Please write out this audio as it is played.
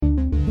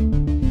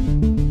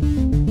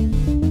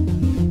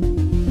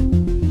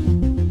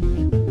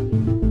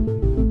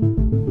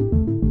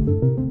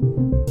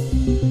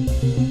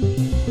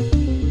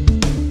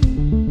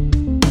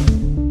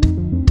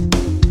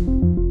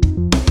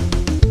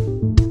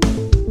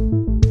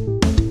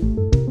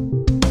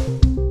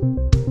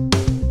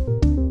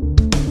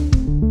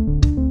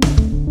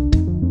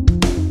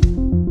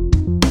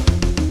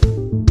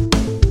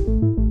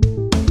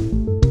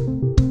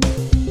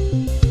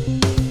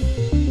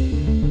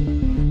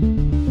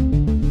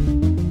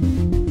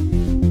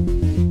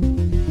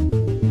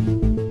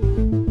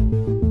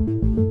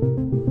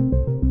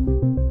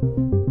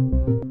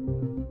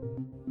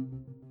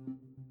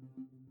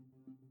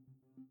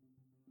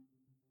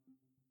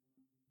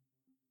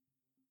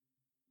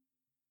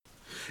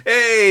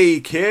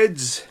Hey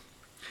kids!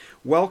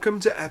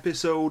 Welcome to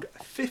episode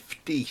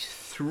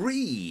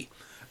 53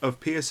 of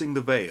Piercing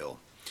the Veil.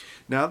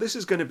 Now this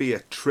is going to be a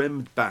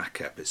trimmed back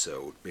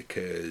episode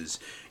because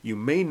you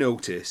may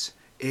notice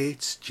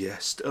it's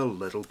just a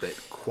little bit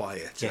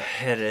quieter.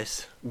 Yeah, it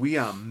is. We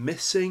are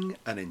missing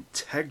an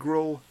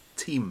integral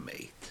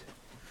teammate.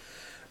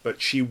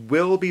 But she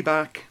will be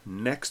back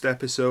next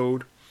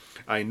episode.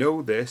 I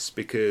know this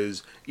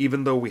because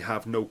even though we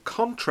have no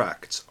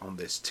contracts on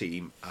this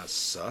team as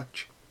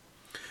such,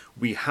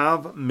 we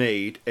have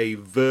made a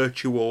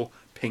virtual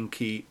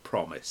pinky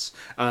promise.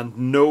 And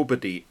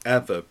nobody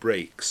ever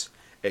breaks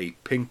a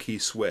pinky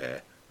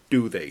swear,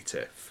 do they,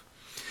 Tiff?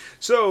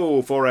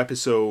 So, for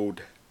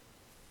episode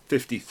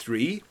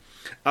 53,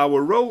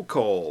 our roll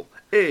call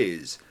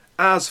is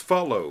as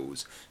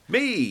follows.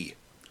 Me,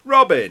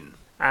 Robin.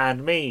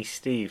 And me,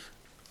 Steve.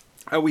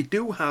 And we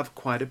do have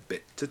quite a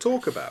bit to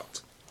talk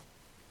about.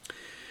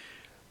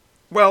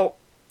 Well,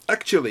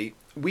 actually,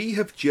 we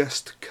have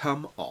just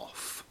come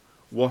off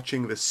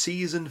watching the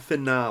season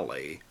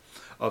finale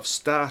of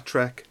Star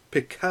Trek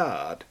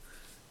Picard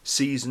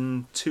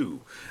Season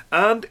 2.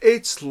 And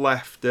it's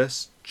left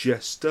us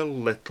just a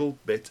little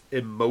bit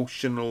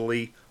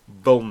emotionally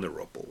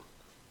vulnerable.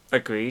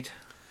 Agreed.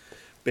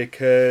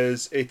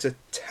 Because it's a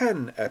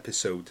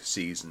 10-episode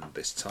season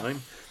this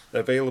time,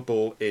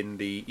 available in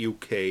the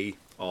UK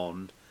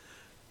on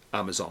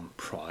Amazon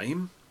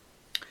Prime.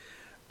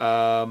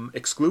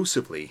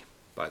 Exclusively,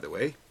 by the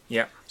way.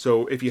 Yeah.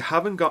 So if you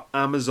haven't got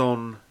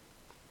Amazon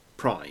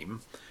Prime,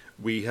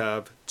 we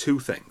have two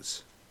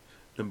things.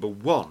 Number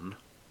one,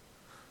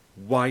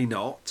 why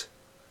not?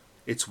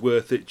 It's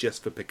worth it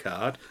just for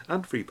Picard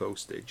and free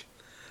postage.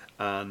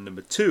 And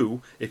number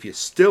two, if you're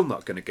still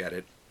not going to get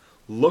it,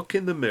 look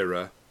in the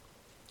mirror,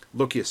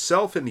 look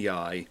yourself in the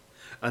eye,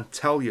 and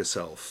tell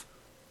yourself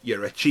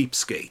you're a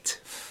cheapskate.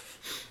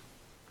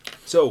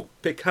 So,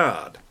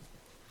 Picard.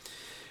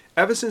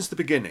 Ever since the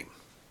beginning,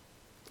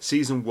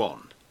 Season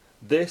 1,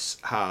 this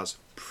has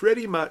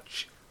pretty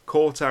much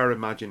caught our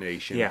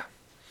imagination. Yeah.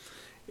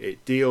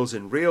 It deals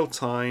in real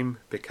time.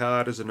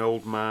 Picard is an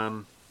old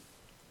man.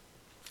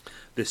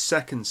 This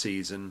second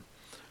season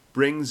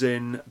brings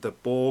in the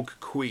Borg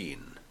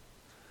Queen,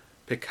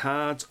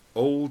 Picard's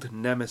old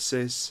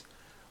nemesis,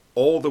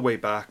 all the way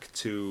back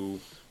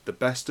to the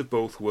Best of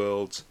Both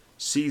Worlds,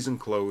 season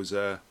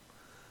closer,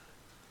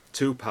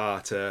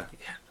 two-parter,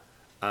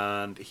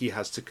 and he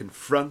has to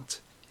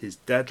confront his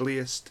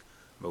deadliest,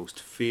 most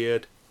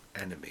feared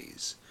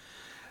enemies.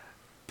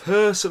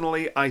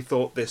 Personally, I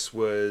thought this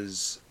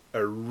was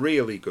a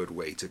really good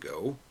way to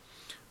go,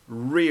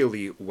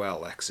 really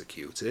well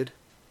executed.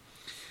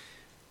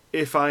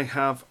 If I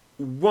have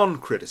one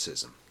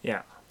criticism,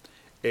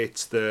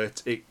 it's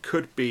that it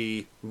could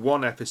be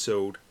one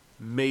episode,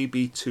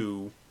 maybe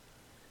two,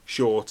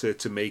 shorter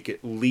to make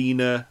it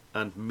leaner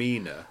and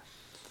meaner.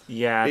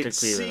 Yeah, I'd agree it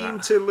with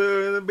that. seemed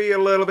to be a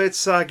little bit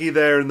saggy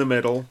there in the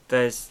middle.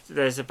 There's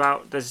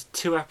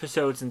 2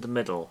 episodes in the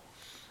middle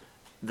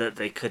that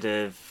they could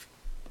have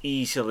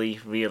easily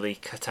really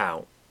cut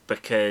out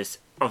because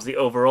of the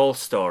overall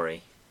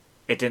story.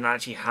 It didn't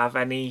actually have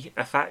any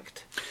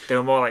effect. They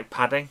were more like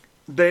padding.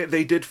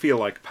 They did feel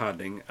like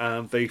padding,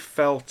 and they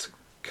felt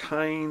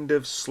kind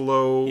of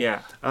slow.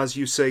 Yeah. As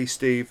you say,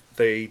 Steve,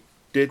 they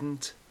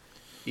didn't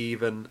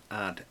even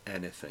add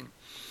anything.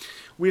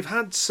 We've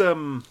had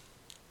some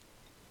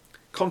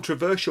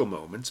controversial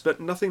moments, but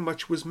nothing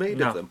much was made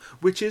of them,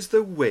 which is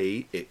the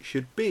way it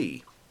should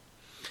be.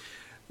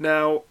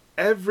 Now,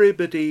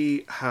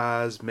 everybody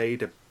has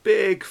made a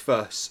big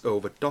fuss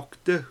over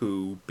Doctor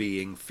Who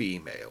being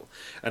female,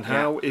 and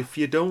how if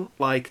you don't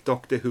like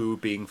Doctor Who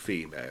being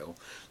female,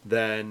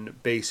 then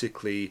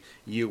basically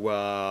you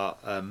are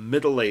a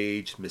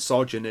middle-aged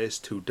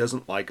misogynist who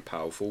doesn't like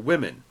powerful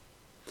women,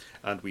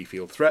 and we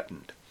feel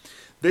threatened.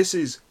 This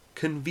is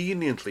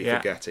conveniently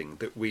forgetting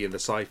that we in the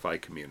sci-fi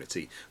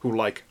community, who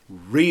like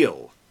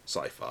real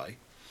sci-fi,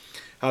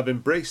 have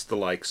embraced the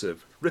likes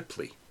of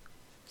Ripley,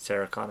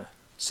 Sarah Connor,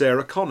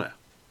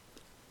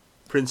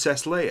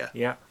 Princess Leia.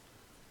 Yeah.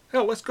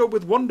 Hell, let's go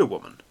with Wonder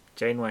Woman.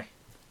 Janeway.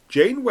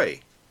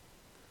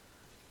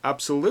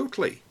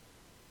 Absolutely.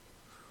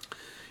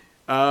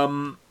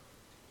 So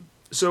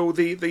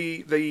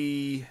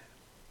the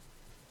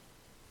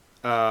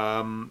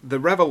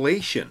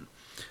revelation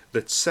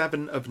that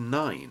 7 of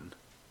 9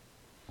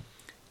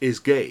 is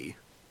gay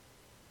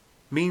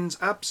means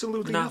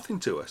absolutely nothing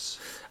to us.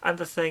 And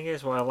the thing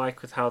is, what I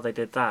like with how they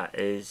did that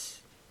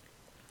is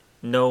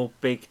no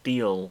big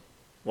deal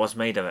was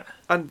made of it.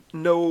 And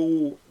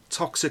no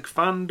toxic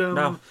fandom.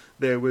 No.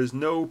 There was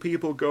no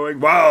people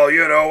going, well,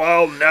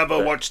 I'll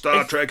never watch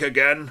Star Trek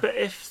again. But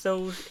if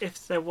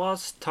there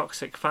was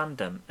toxic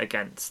fandom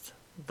against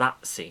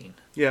that scene,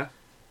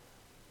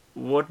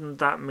 wouldn't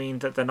that mean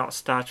that they're not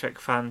Star Trek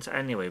fans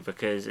anyway?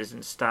 Because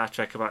isn't Star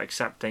Trek about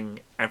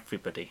accepting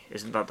everybody?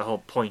 Isn't that the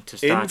whole point of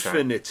Star Trek?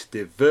 Infinite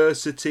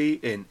diversity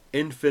in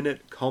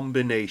infinite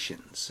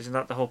combinations. Isn't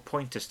that the whole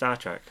point of Star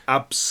Trek?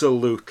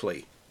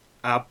 Absolutely.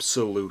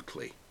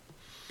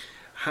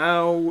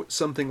 How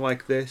something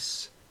like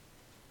this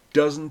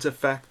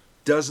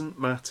doesn't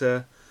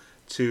matter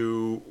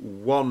to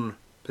one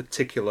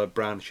particular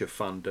branch of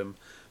fandom,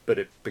 but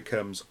it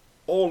becomes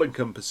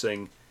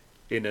all-encompassing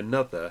in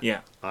another,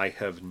 I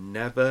have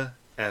never,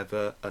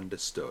 ever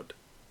understood.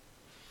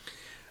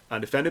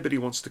 And if anybody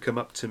wants to come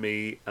up to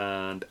me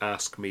and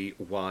ask me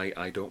why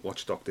I don't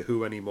watch Doctor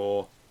Who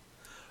anymore,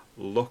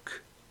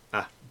 look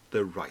at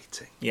the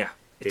writing. Yeah,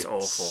 it's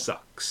awful. It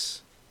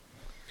sucks.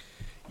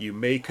 You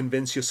may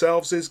convince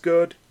yourselves is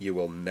good, you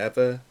will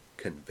never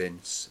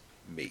convince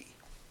me.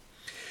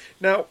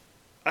 Now,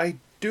 I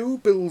do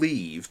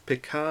believe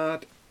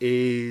Picard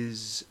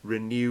is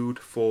renewed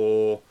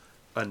for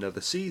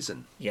another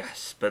season.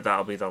 Yes, but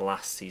that'll be the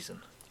last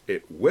season.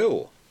 It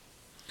will.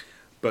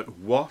 But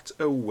what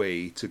a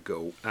way to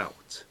go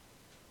out.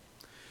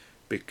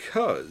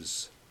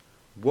 Because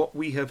what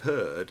we have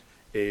heard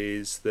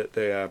is that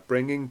they are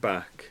bringing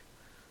back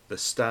the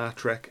Star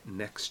Trek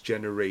Next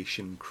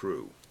Generation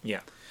crew.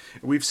 Yeah.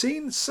 We've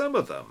seen some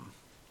of them,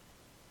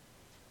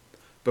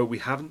 but we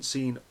haven't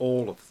seen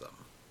all of them.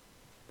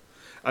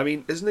 I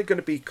mean, isn't it going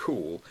to be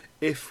cool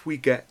if we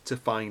get to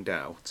find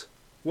out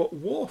what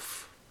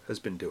Worf has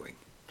been doing?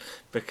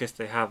 Because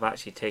they have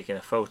actually taken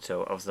a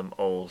photo of them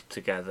all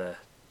together.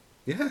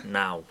 Yeah.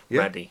 Now, yeah.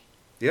 ready.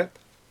 Yep.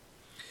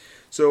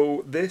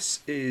 So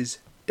this is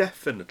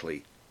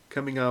definitely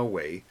coming our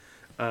way,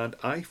 and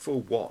I,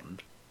 for one,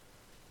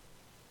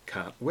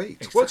 can't wait.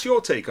 Exactly. What's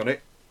your take on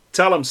it?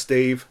 Tell them,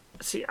 Steve.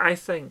 See, I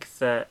think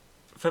that,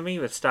 for me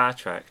with Star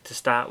Trek, to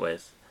start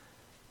with,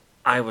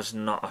 I was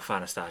not a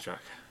fan of Star Trek.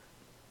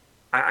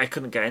 I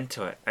couldn't get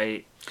into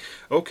it.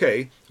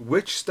 Okay,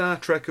 which Star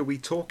Trek are we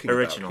talking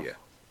Original. About here?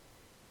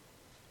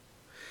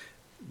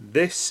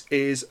 This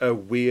is a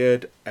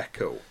weird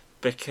echo.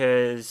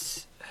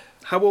 Because...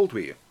 How old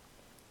were you?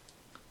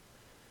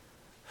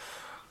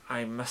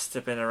 I must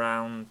have been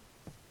around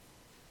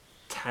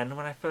 10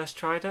 when I first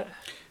tried it.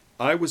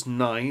 I was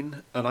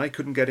 9 and I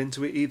couldn't get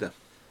into it either.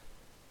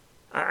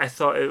 I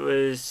thought it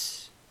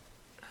was...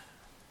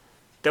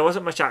 There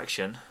wasn't much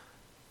action.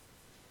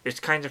 It's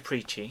kind of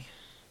preachy.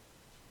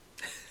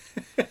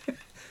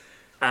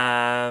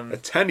 A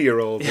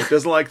 10-year-old that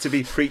doesn't like to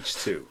be preached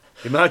to.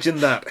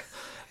 Imagine that.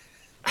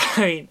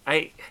 I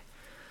mean,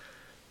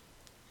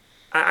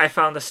 I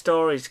found the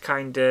stories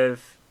kind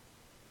of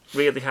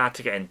really hard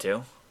to get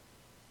into.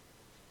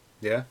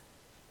 Yeah.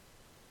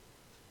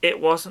 It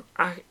wasn't.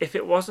 If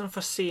it wasn't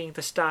for seeing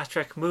the Star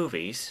Trek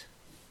movies,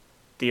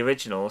 the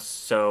originals,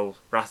 so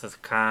Wrath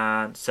of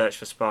Khan, Search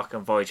for Spock,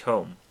 and Voyage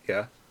Home.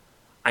 Yeah.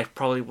 I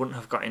probably wouldn't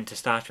have got into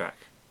Star Trek.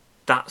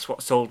 That's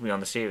what sold me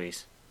on the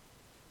series.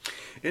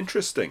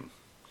 Interesting.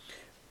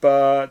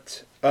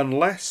 But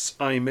unless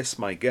I miss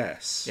my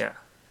guess,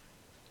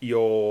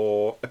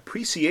 your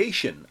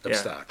appreciation of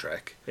Star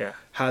Trek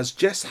has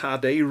just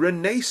had a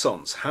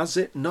renaissance, has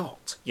it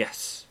not?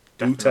 Yes,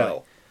 definitely. Do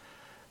tell.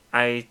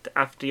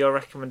 After your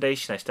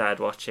recommendation, I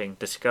started watching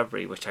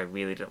Discovery, which I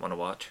really didn't want to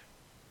watch.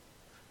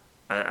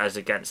 I was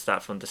against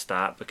that from the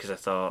start because I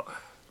thought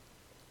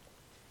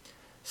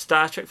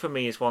Star Trek for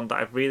me is one that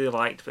I've really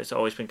liked, but it's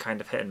always been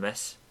kind of hit and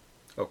miss.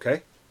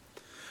 Okay.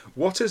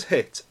 What has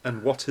hit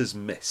and what has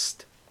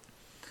missed?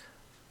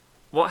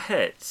 What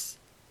hits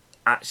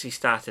actually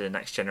started in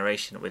Next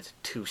Generation with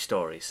 2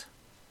 stories.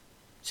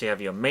 So you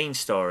have your main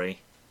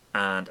story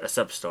and a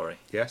sub-story.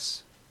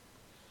 Yes.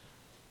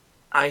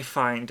 I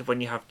find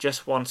when you have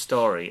just one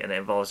story and it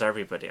involves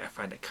everybody, I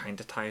find it kind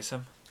of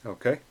tiresome.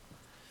 Okay.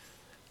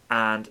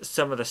 And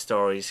some of the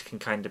stories can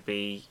kind of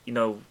be,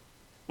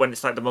 when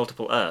it's like the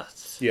multiple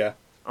Earths. Yeah.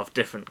 Of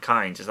different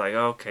kinds. It's like,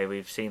 okay,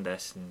 we've seen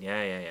this, and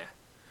yeah.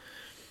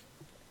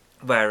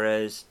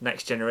 Whereas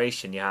Next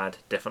Generation, you had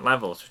different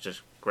levels, which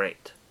is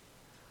great.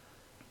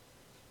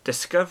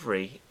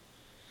 Discovery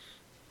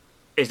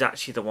is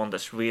actually the one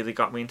that's really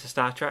got me into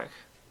Star Trek.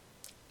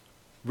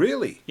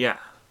 Really? Yeah.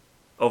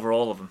 Over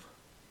all of them.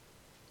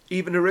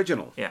 Even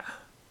original? Yeah.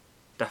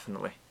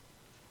 Definitely.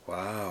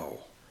 Wow.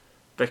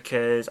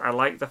 Because I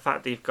like the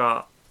fact that you've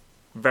got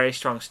very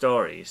strong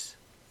stories.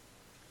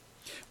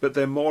 But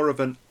they're more of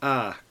an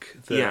arc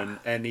than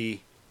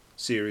any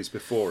series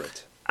before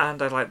it.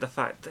 And I like the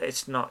fact that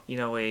it's not,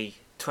 a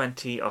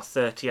 20 or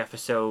 30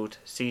 episode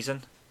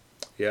season.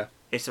 Yeah.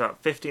 It's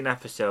about 15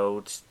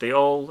 episodes. They're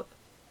all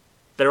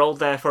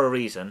there for a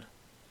reason.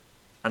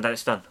 And then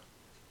it's done.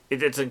 It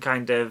doesn't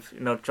kind of,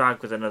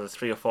 drag with another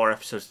 3 or 4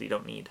 episodes that you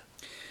don't need.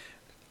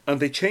 And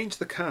they changed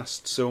the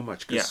cast so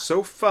much. Because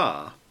so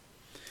far,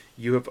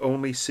 you have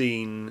only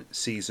seen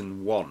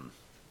season 1.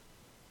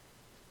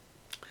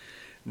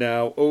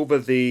 Now,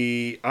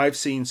 I've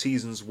seen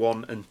seasons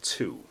 1 and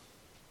 2.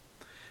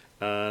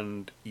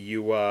 And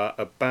you are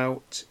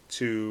about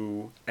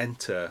to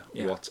enter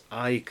what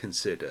I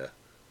consider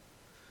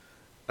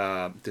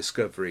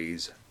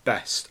Discovery's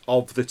best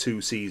of the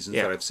 2 seasons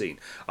that I've seen.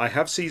 I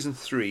have season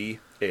 3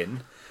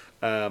 in,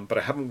 but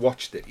I haven't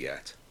watched it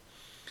yet.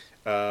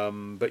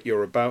 But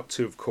you're about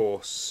to, of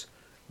course,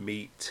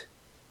 meet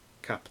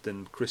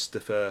Captain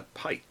Christopher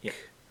Pike.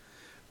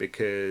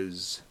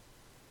 Because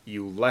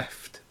you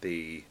left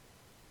the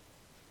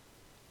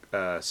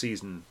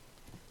season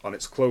on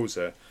its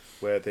closer,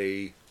 where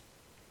they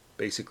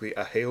basically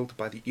are hailed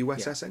by the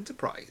USS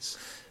Enterprise.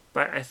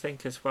 But I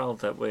think as well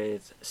that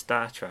with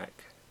Star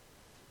Trek,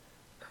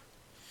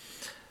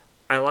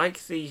 I like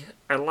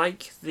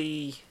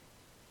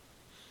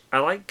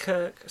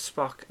Kirk,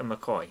 Spock, and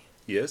McCoy.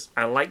 Yes.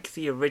 I like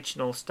the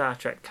original Star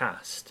Trek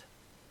cast,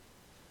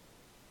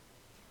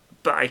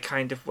 but I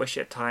kind of wish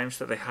at times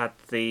that they had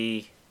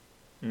the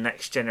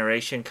Next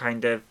Generation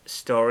kind of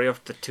story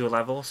of the two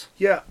levels.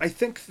 Yeah, I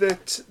think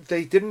that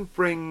they didn't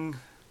bring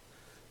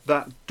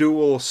that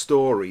dual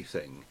story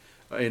thing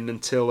in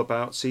until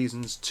about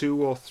seasons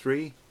 2 or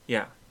 3.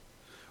 Yeah.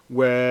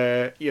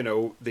 Where,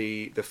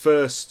 the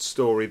first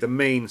story, the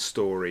main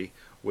story,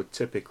 would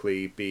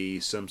typically be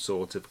some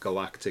sort of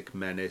galactic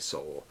menace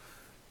or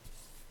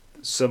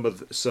some of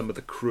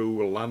the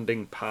crew, a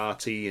landing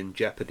party in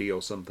jeopardy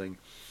or something.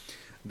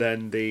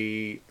 Then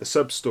the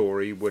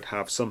sub-story would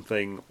have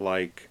something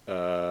like...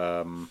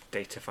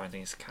 Data finding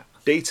his cat.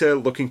 Data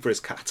looking for his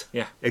cat.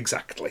 Yeah.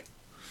 Exactly.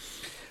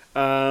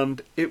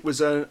 And it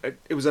was a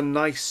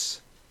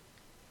nice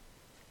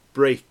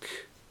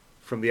break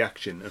from the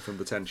action and from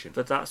the tension.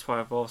 But that's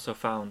why I've also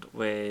found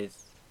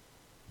with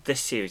this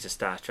series of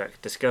Star Trek,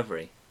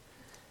 Discovery,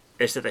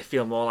 is that they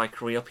feel more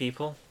like real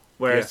people.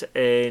 Whereas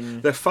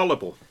they're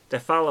fallible. They're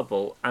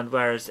fallible, and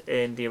whereas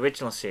in the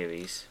original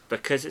series,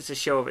 because it's a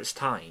show of its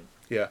time,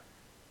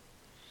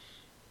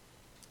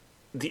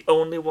 the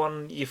only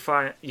one you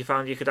found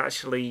you could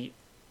actually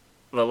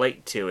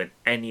relate to in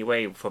any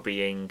way for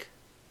being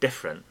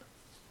different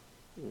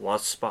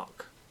was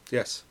Spock.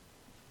 Yes.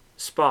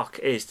 Spock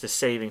is the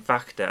saving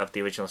factor of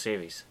the original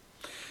series.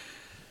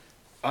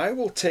 I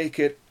will take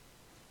it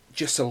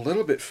just a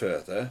little bit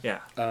further.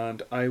 Yeah.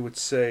 And I would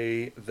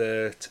say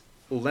that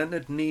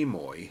Leonard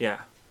Nimoy,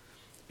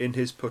 in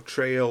his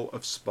portrayal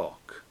of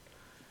Spock,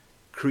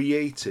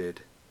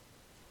 created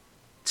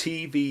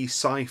TV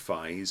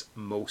sci-fi's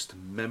most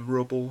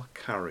memorable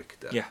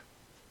character. Yeah.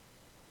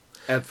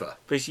 Ever.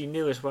 Because you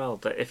knew as well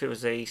that if it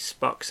was a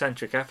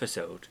Spock-centric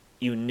episode,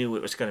 you knew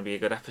it was going to be a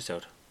good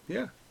episode.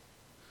 Yeah.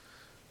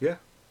 Yeah.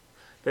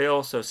 But it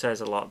also says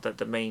a lot that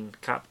the main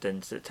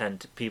captains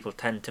that people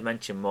tend to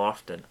mention more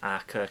often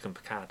are Kirk and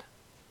Picard.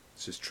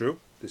 This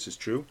is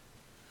true.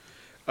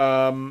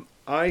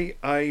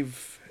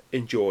 I've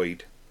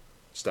enjoyed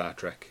Star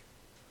Trek,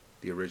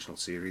 the original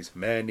series,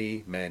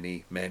 many,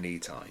 many, many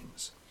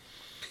times.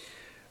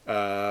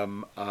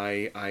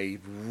 I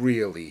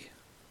really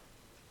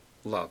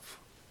love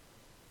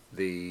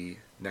the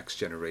Next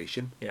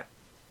Generation. Yeah.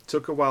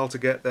 Took a while to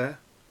get there,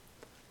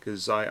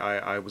 because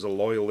I was a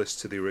loyalist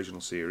to the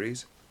original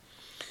series.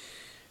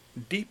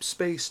 Deep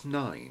Space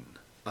Nine,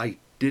 I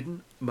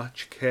didn't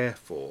much care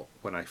for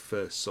when I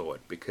first saw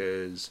it,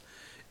 because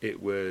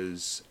it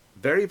was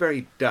very,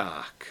 very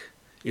dark.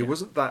 It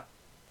wasn't that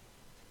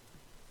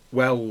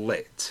well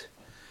lit,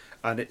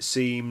 and it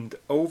seemed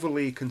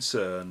overly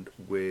concerned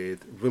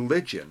with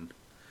religion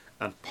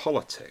and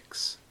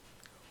politics.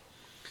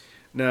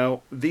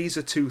 Now, these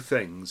are two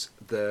things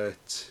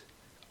that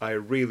I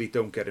really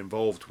don't get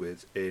involved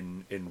with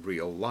in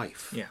real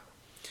life. Yeah.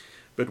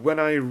 But when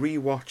I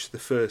rewatched the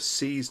first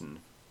season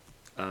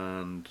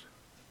and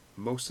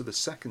most of the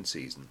second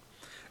season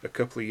a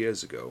couple of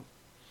years ago,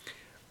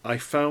 I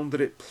found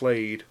that it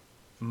played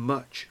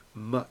much,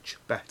 much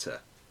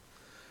better.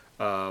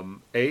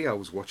 A, I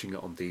was watching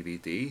it on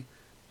DVD.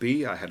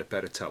 B, I had a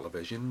better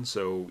television,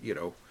 so,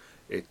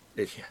 it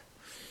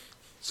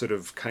sort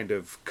of kind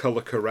of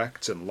colour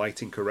corrects and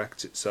lighting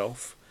corrects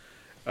itself,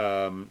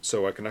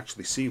 so I can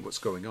actually see what's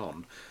going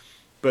on.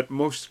 But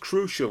most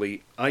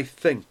crucially, I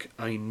think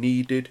I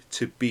needed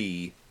to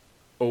be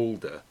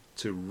older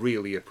to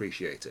really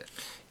appreciate it.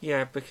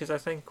 Yeah, because I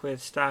think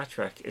with Star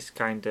Trek, it's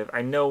kind of...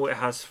 I know it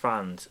has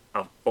fans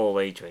of all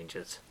age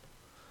ranges,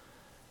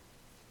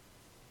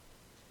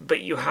 but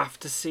you have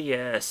to see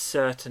a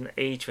certain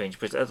age range,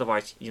 because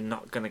otherwise you're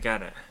not going to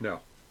get it.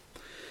 No.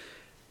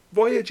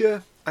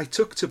 Voyager, I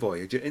took to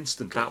Voyager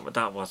instantly.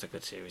 That was a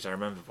good series. I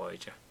remember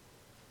Voyager.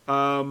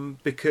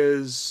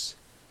 Because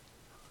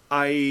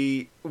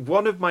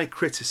one of my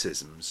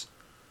criticisms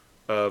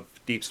of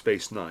Deep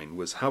Space Nine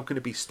was, how can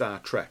it be Star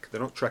Trek? They're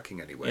not trekking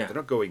anywhere. Yeah. They're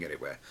not going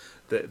anywhere.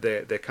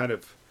 They're kind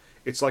of...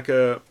 It's like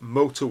a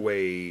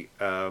motorway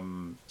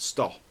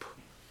stop,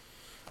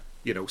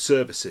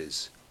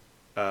 services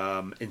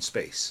in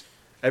space.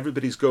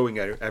 Everybody's going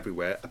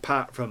everywhere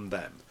apart from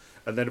them.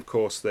 And then, of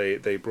course,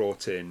 they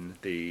brought in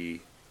the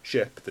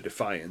ship, the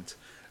Defiant,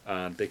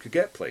 and they could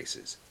get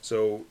places.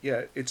 So,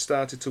 yeah, it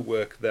started to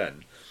work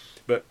then.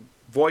 But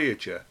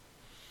Voyager,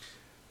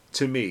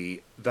 to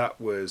me,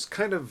 that was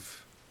kind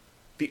of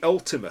the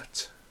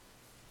ultimate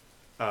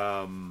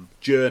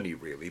journey,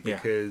 really,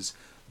 because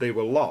they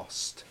were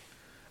lost,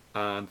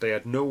 and they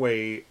had no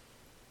way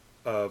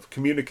of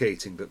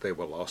communicating that they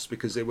were lost,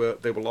 because they were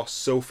lost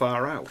so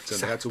far out,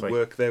 and they had to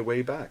work their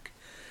way back.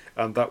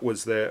 And that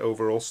was their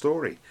overall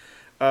story.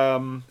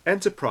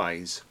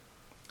 Enterprise,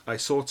 I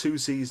saw 2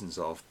 seasons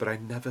of, but I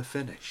never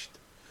finished.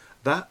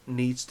 That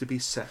needs to be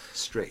set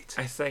straight.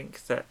 I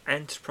think that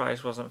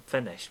Enterprise wasn't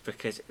finished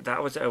because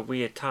that was at a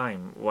weird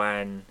time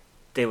when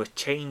they were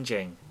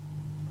changing.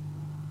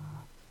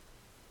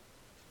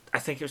 I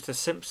think it was The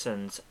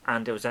Simpsons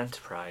and it was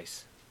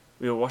Enterprise.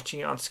 We were watching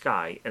it on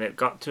Sky and it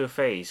got to a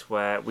phase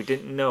where we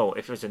didn't know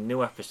if it was a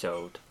new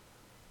episode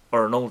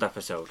or an old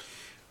episode.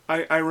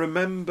 I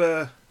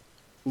remember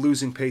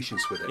losing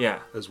patience with it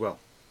as well.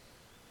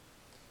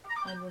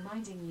 I'm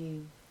reminding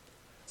you.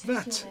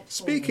 That,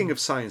 speaking of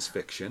science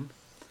fiction,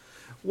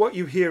 what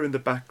you hear in the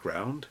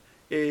background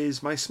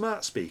is my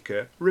smart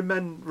speaker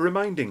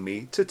reminding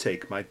me to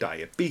take my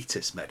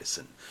diabetes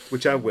medicine,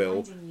 which I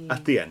will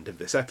at the end of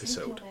this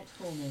episode.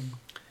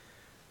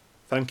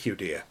 Thank you,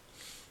 dear.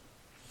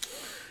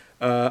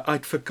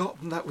 I'd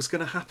forgotten that was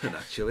going to happen,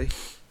 actually.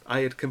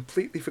 I had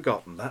completely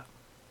forgotten that.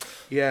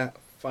 Yeah,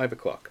 5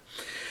 o'clock.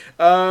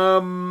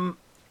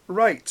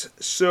 Right,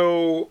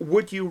 so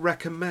would you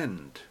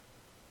recommend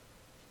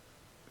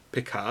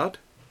Picard?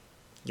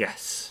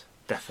 Yes,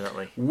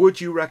 definitely.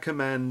 Would you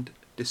recommend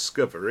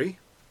Discovery?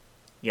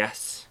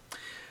 Yes.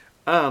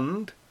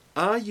 And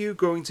are you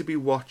going to be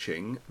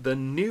watching the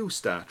new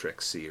Star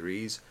Trek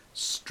series,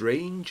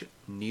 Strange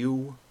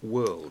New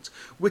Worlds,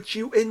 which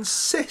you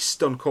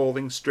insist on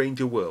calling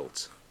Stranger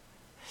Worlds?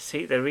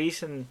 See,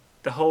 the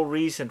whole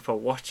reason for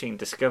watching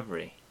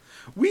Discovery.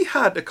 We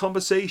had a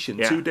conversation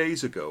 2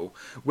 days ago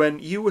when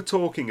you were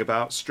talking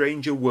about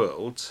Stranger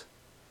Worlds,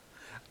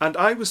 and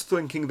I was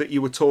thinking that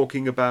you were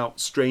talking about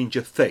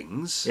Stranger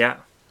Things. Yeah.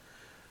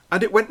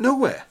 And it went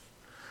nowhere.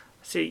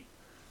 See,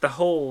 the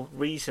whole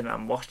reason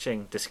I'm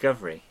watching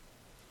Discovery,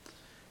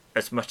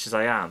 as much as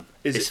I am,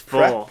 is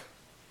for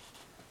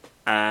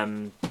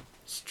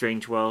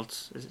Strange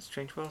Worlds. Is it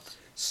Strange Worlds?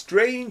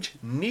 Strange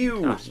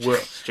New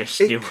Worlds.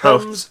 It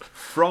comes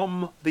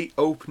from the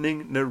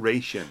opening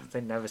narration.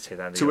 They never say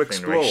that in the to opening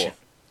explore narration.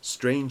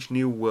 Strange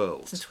New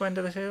Worlds. Since when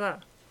did they say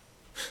that?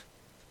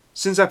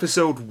 Since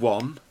episode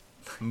 1,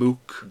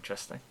 Mook.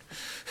 Interesting.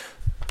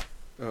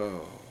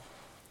 Oh.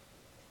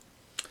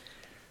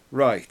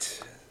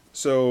 Right.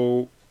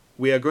 So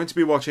we are going to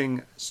be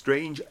watching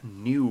Strange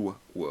New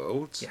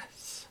Worlds.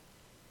 Yes.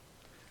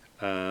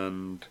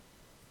 And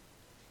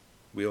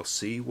we'll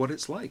see what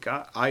it's like.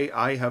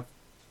 I have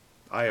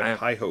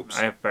high hopes.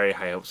 I have very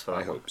high hopes for that.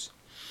 High hopes.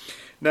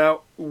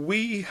 Now,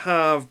 we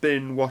have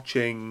been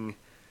watching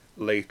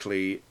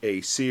lately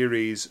a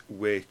series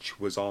which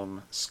was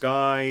on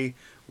Sky,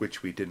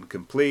 which we didn't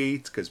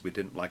complete because we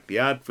didn't like the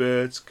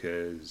adverts,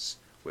 because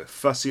we're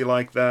fussy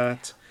like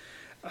that.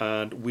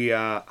 And we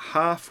are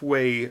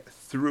halfway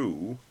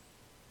through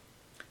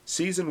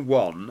season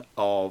 1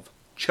 of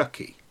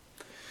Chucky.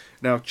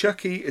 Now,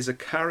 Chucky is a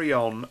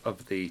carry-on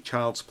of the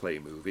Child's Play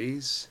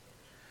movies,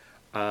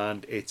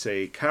 and it's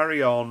a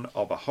carry-on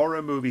of a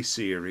horror movie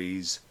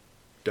series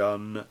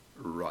done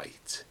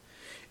right.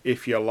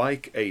 If you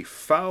like a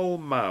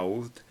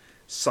foul-mouthed,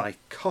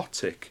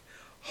 psychotic,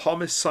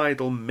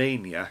 homicidal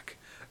maniac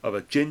of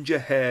a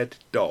ginger-haired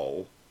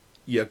doll,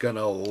 you're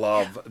gonna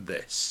love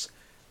this.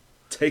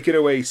 Take it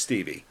away,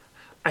 Stevie.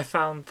 I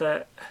found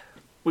that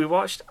we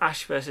watched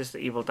Ash vs. the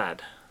Evil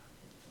Dead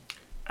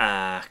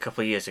a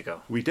couple of years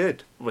ago. We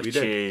did. Which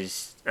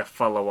is a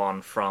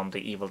follow-on from the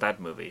Evil Dead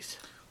movies.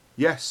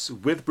 Yes,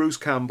 with Bruce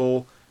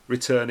Campbell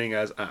returning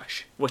as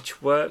Ash.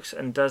 Which works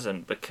and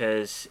doesn't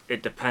because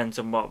it depends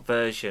on what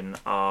version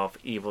of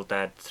Evil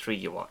Dead 3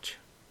 you watch.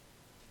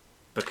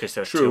 Because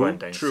there's 2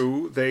 endings.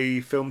 True,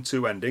 they filmed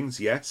 2 endings,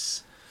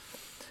 yes.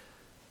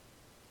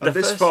 And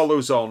this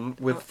follows on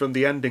from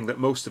the ending that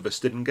most of us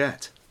didn't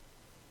get.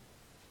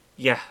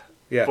 Yeah.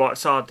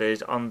 What's odd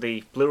is on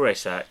the Blu-ray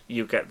set,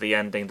 you get the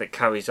ending that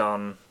carries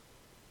on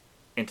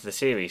into the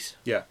series.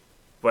 Yeah.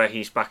 Where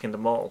he's back in the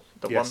mall.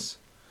 Yes.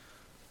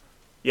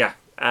 Yeah.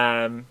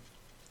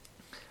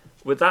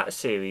 With that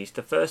series,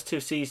 the first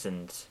 2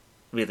 seasons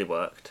really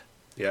worked.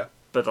 Yeah.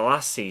 But the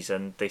last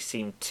season, they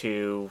seemed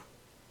to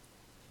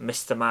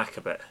miss the mark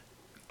a bit.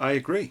 I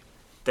agree.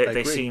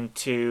 They seemed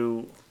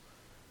to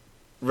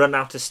run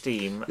out of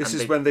steam. This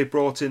is when they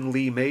brought in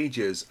Lee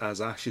Majors as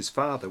Ash's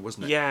father,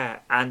 wasn't it? Yeah,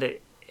 and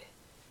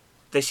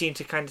they seemed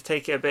to kind of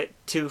take it a bit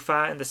too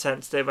far in the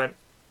sense they went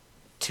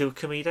too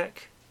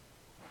comedic.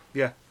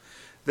 Yeah.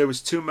 There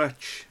was too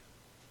much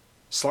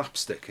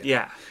slapstick in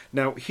it.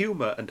 Now,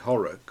 humour and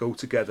horror go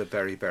together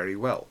very, very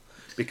well.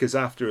 Because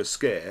after a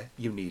scare,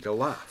 you need a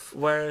laugh.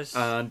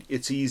 And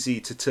it's easy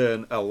to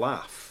turn a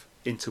laugh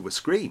into a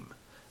scream.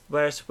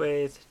 Whereas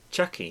with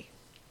Chucky,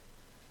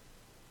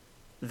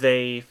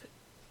 it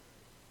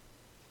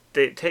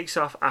takes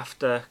off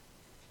after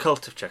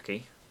Cult of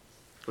Chucky,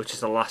 which is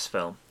the last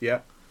film.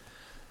 Yeah.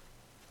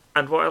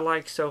 And what I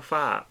like so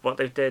far, what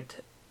they did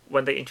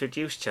when they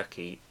introduced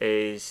Chucky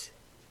is,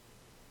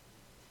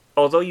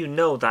 although you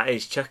know that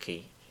is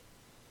Chucky,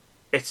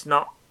 it's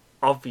not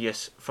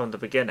obvious from the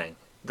beginning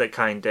that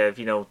kind of,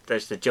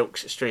 there's the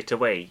jokes straight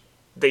away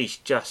that he's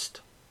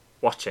just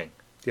watching.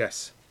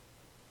 Yes.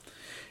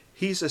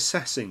 He's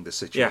assessing the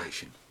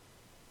situation.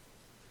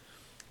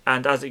 Yeah.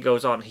 And as it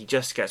goes on, he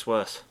just gets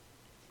worse.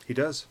 He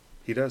does.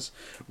 He does.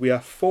 We are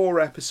 4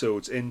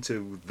 episodes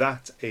into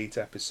that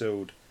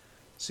 8-episode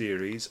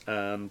series,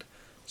 and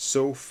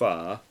so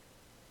far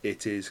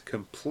it is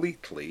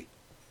completely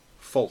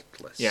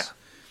faultless. Yeah.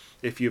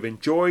 If you've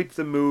enjoyed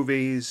the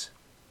movies,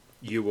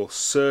 you will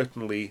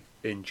certainly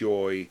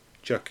enjoy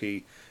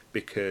Chucky,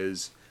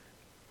 because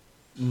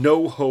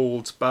no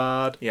holds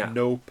barred,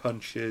 no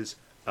punches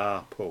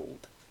are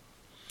pulled.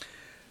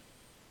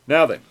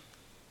 Now then,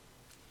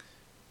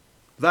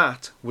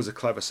 that was a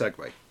clever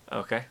segue.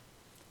 Okay.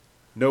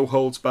 No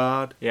holds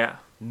barred, yeah,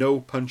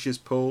 no punches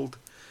pulled,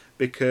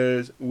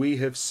 because we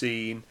have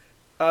seen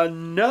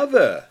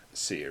another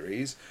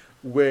series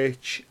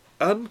which,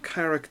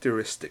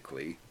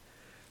 uncharacteristically,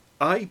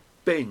 I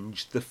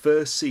binged the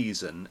first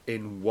season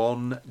in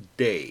one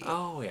day.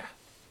 Oh, yeah.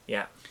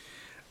 Yeah.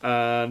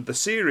 And the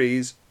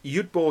series,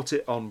 you'd bought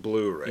it on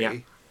Blu-ray. Yeah.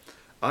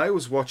 I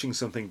was watching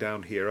something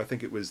down here, I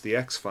think it was The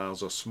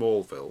X-Files or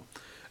Smallville,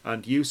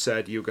 and you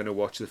said you were going to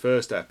watch the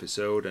first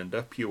episode, and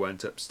up you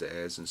went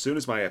upstairs. And as soon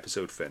as my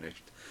episode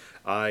finished,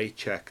 I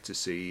checked to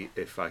see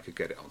if I could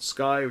get it on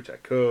Sky, which I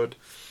could.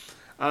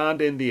 And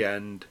in the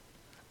end,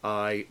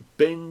 I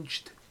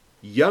binged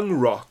Young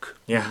Rock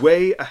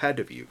way ahead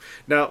of you.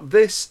 Now,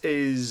 this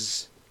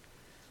is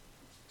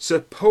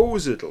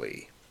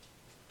supposedly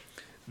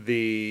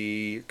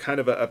the kind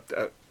of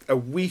a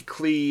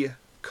weekly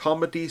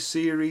comedy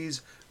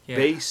series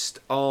based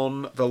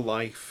on the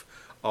life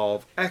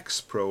of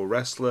ex-pro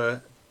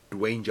wrestler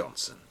Dwayne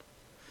Johnson.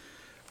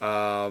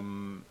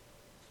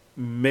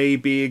 May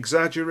be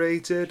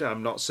exaggerated.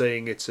 I'm not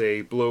saying it's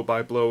a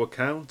blow-by-blow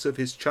account of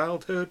his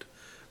childhood,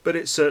 but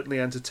it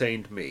certainly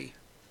entertained me.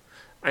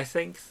 I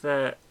think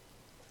that,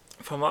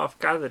 from what I've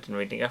gathered in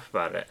reading up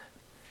about it,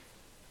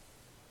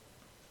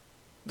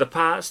 the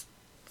parts,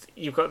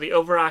 you've got the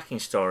overarching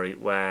story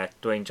where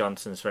Dwayne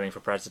Johnson's running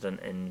for president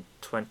in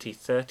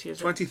 2030,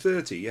 is it?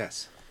 2030,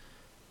 yes.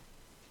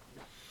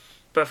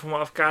 But from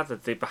what I've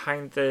gathered, the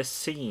behind the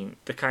scene,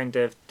 the kind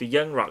of the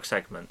Young Rock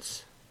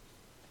segments,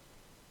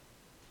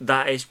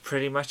 that is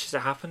pretty much as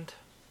it happened.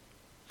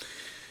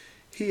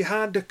 He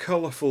had a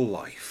colourful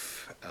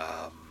life,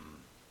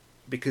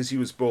 because he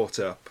was brought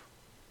up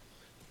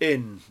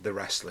in the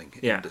wrestling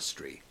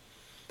industry.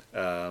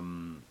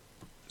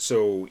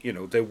 So, you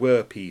know, there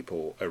were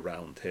people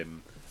around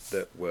him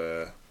that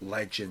were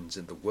legends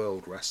in the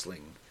World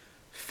Wrestling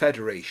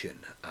Federation,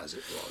 as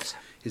it was.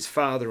 His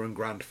father and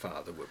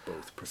grandfather were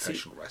both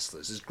professional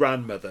wrestlers. His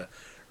grandmother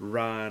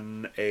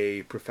ran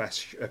a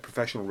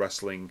professional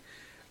wrestling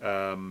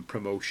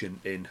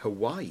promotion in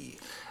Hawaii.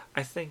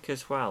 I think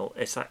as well,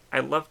 it's like, I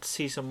loved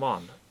season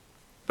 1,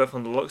 but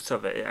from the looks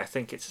of it, I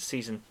think it's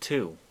season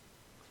 2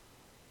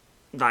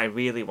 that I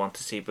really want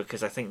to see,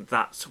 because I think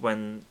that's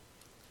when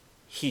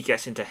he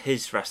gets into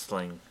his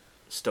wrestling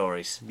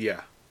stories.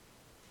 Yeah.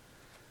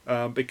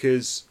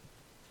 Because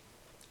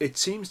it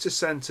seems to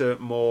centre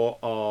more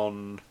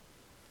on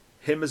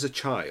him as a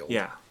child.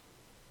 Yeah.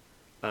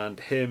 And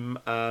him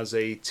as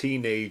a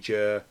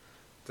teenager,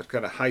 the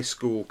kind of high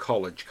school,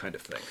 college kind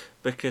of thing.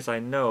 Because I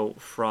know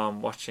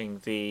from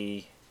watching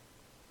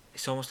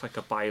it's almost like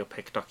a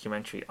biopic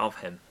documentary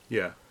of him.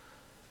 Yeah.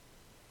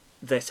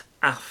 That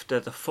after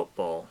the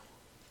football,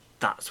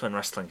 that's when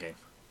wrestling came.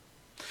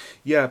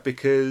 Yeah,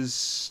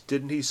 because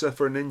didn't he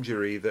suffer an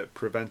injury that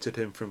prevented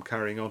him from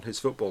carrying on his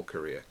football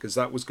career? Because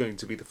that was going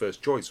to be the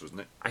first choice,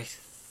 wasn't it? I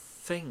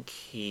think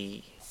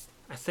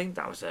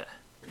that was it.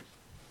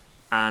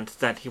 And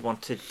then he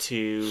wanted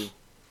to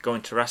go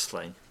into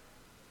wrestling,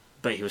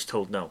 but he was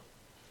told no.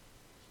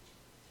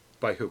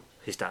 By who?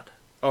 His dad.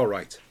 Oh,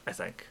 right. I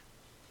think.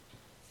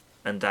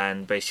 And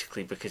then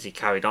basically because he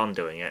carried on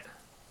doing it,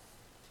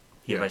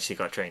 he eventually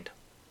got trained.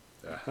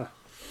 Uh-huh.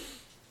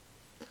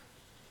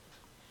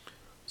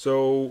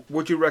 So,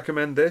 would you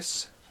recommend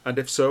this? And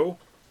if so,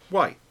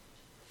 why?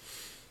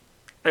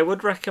 I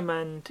would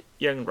recommend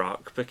Young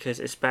Rock because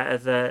it's better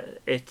that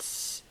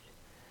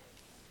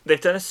they've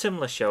done a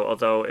similar show,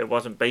 although it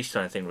wasn't based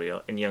on anything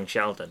real, in Young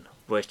Sheldon,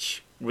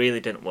 which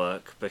really didn't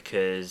work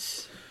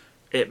because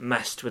it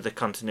messed with the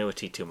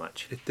continuity too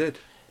much. It did.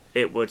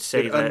 It would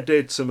say it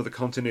undid some of the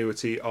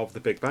continuity of the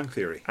Big Bang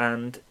Theory.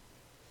 And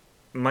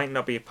might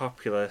not be a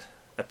popular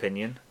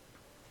opinion,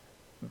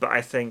 but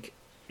I think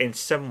in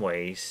some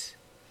ways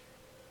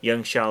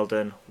Young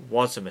Sheldon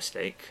was a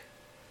mistake,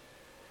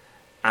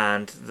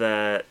 and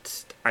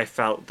that I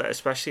felt that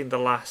especially in the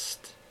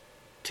last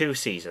 2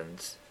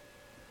 seasons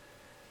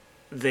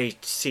they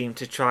seemed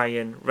to try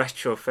and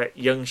retrofit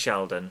Young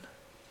Sheldon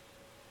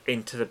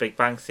into the Big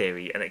Bang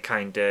Theory, and it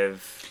kind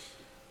of...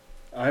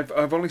 I've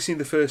only seen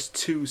the first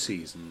 2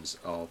 seasons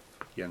of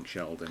Young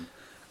Sheldon,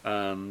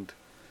 and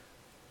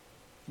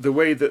the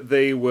way that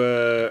they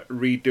were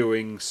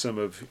redoing some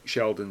of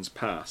Sheldon's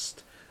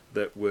past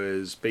that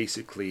was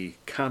basically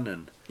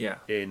canon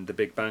in the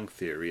Big Bang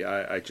Theory,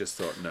 I just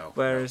thought no.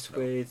 Whereas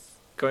with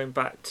going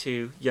back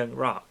to Young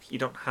Rock, you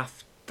don't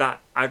have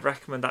that. I'd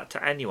recommend that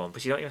to anyone,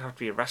 but you don't even have to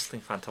be a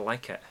wrestling fan to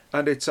like it.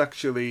 And it's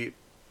actually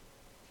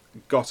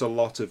got a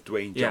lot of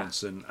Dwayne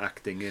Johnson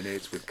acting in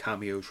it, with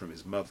cameos from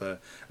his mother.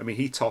 I mean,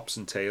 he tops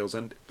and tails,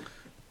 and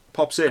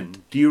pops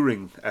in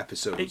during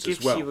episodes it gives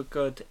as well. You a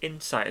good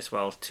insight as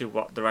well to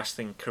what the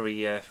wrestling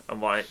career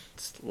and what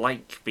it's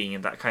like being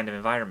in that kind of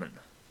environment.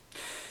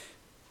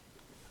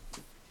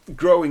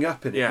 Growing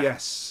up in it,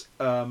 yes.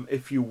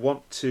 If you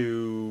want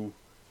to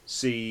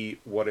see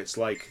what it's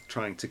like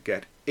trying to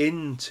get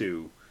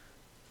into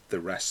the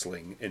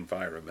wrestling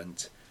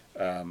environment,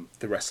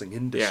 the wrestling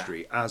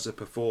industry as a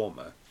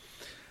performer,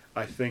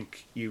 I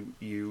think you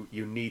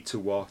need to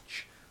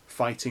watch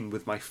Fighting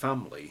with My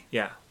Family.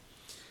 Yeah.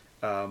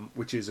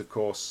 Which is, of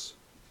course,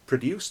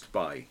 produced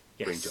by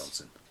Dwayne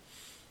Johnson.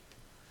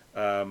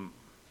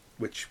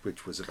 Which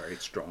was a very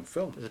strong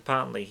film. But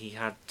apparently he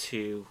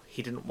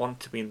didn't want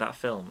to be in that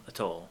film at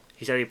all.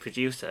 He said he'd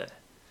produce it,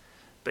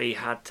 but he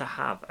had to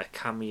have a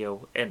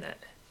cameo in it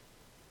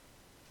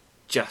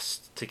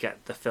just to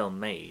get the film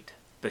made,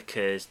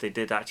 because they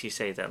did actually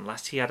say that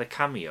unless he had a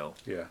cameo,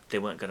 they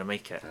weren't going to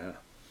make it. Yeah.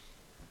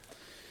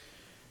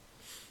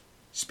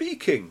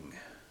 Speaking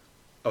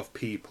of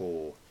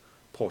people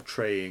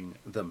portraying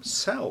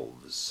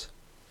themselves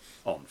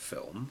on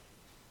film,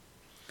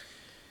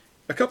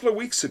 a couple of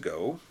weeks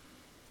ago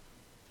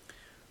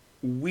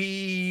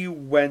we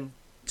went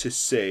to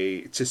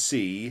see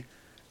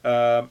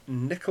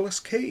Nicolas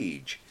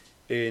Cage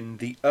in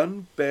The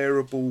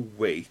Unbearable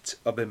Weight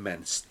of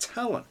Immense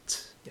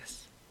Talent.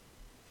 Yes.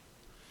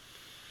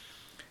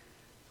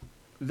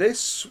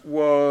 This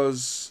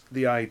was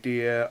the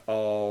idea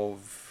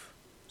of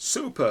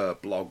super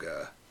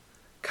blogger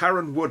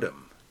Karen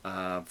Woodham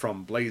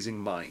from Blazing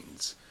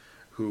Minds,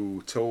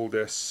 who told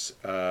us,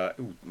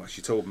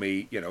 she told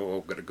me, I'm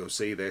going to go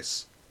see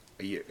this.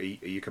 Are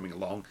you coming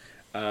along?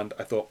 And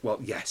I thought, well,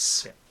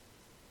 yes. Yeah.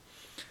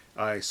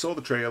 I saw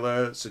the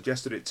trailer,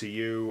 suggested it to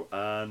you,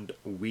 and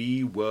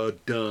we were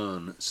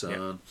done,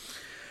 son.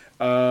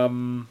 Yeah.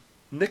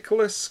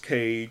 Nicolas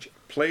Cage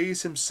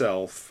plays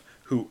himself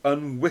who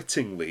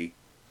unwittingly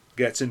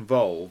gets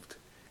involved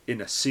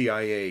in a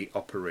CIA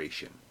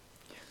operation.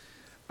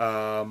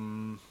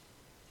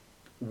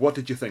 What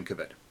did you think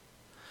of it?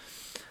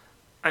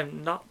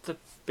 I'm not the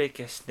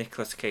biggest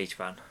Nicolas Cage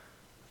fan.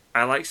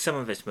 I like some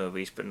of his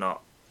movies, but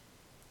not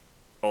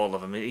all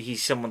of them.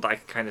 He's someone that I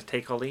can kind of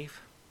take or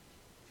leave.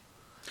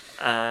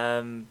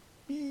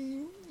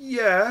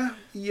 Yeah.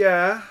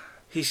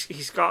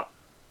 He's got,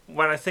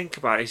 when I think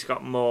about it, he's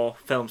got more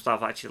films that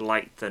I've actually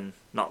liked than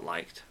not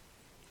liked.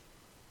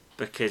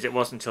 Because it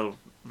wasn't until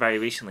very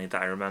recently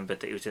that I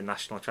remembered that he was in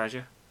National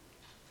Treasure.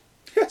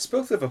 Yes,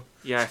 both of them.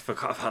 Yeah, I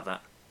forgot about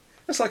that.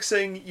 It's like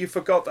saying you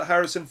forgot that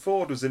Harrison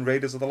Ford was in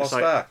Raiders of the Lost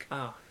Ark.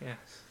 Oh, yes.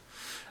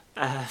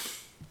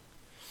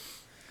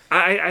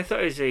 I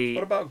thought it was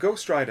What about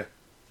Ghost Rider?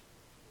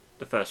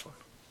 The first one.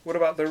 What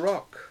about The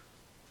Rock?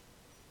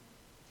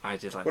 I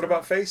did like What The about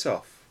Rock. Face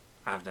Off?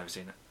 I've never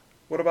seen it.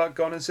 What about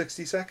Gone in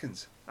 60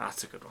 Seconds?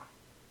 That's a good one.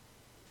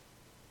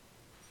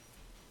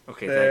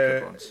 Okay,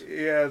 they're good ones.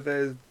 Yeah,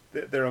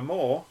 there are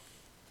more.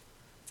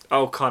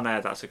 Oh, Con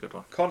Air, that's a good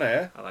one. Con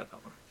Air. I like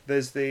that one.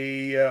 There's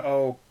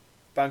the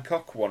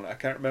Bangkok one. I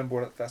can't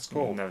remember what that's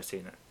called. Never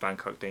seen it.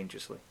 Bangkok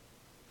Dangerously.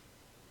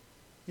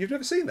 You've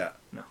never seen that?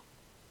 No.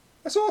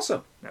 That's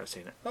awesome. Never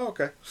seen it. Oh,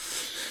 okay.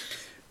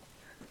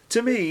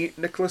 To me,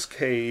 Nicolas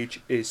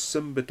Cage is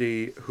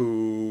somebody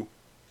who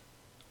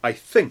I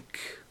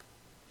think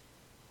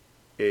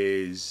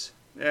is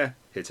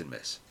hit and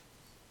miss.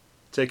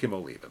 Take him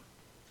or leave him.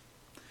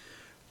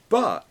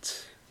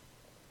 But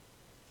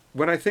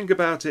when I think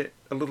about it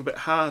a little bit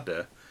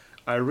harder,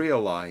 I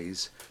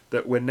realise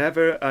that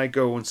whenever I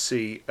go and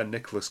see a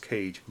Nicolas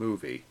Cage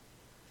movie,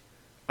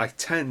 I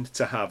tend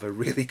to have a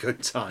really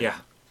good time.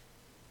 Yeah.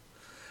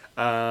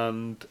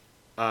 And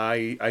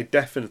I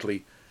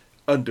definitely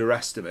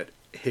underestimate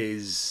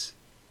his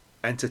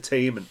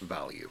entertainment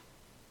value.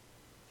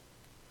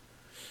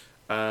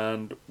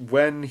 And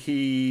when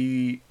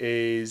he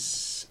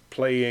is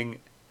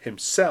playing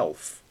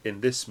himself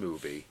in this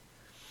movie,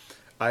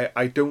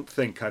 I don't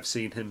think I've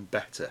seen him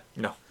better.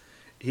 No.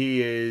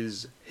 He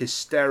is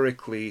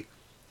hysterically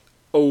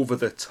over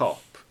the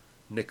top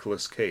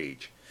Nicolas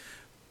Cage,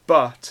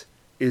 but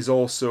is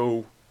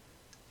also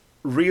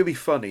really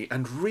funny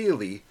and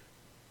really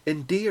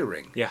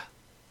endearing. Yeah.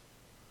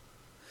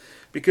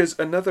 Because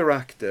another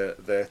actor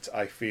that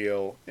I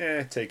feel,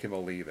 take him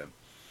or leave him,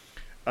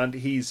 and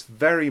he's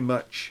very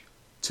much,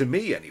 to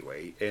me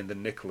anyway, in the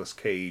Nicolas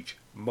Cage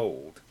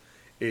mould,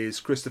 is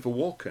Christopher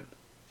Walken.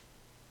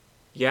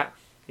 Yeah.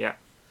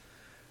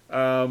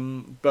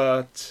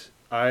 But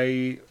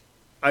I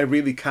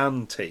really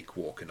can take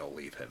Walken or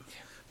leave him.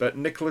 Yeah. But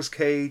Nicolas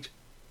Cage,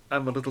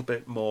 I'm a little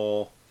bit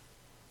more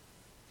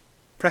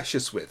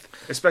precious with,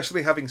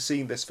 especially having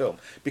seen this film,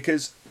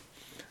 because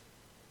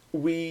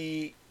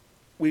we've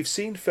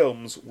seen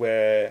films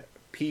where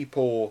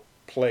people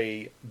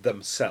play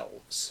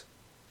themselves.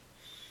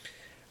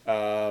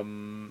 I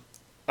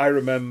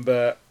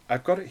remember,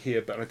 I've got it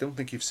here, but I don't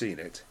think you've seen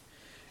it.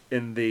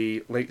 In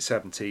the late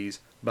 70s,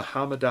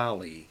 Muhammad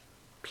Ali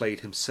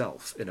played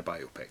himself in a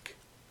biopic.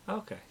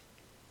 Okay.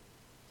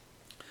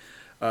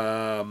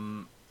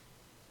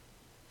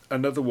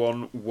 Another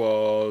one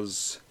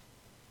was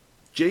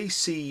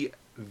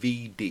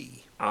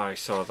JCVD. I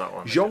saw that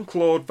one.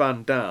 Jean-Claude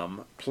Van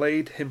Damme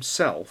played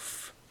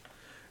himself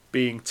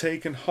being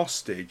taken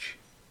hostage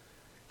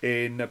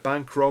in a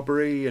bank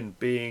robbery and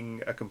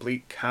being a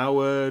complete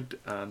coward,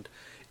 and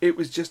it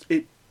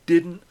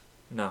didn't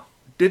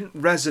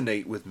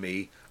resonate with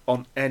me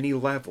on any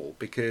level,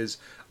 because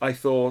I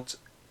thought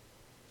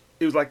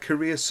it was like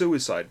career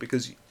suicide,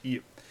 because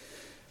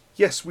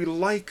yes, we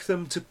like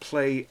them to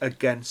play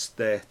against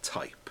their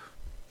type.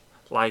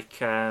 Like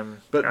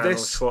but Arnold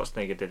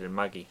Schwarzenegger did in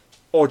Maggie.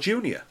 Or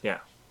Junior. Yeah.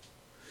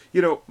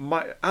 You know,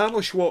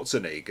 Arnold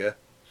Schwarzenegger,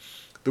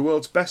 the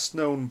world's best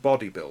known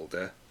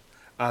bodybuilder,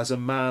 as a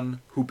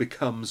man who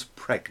becomes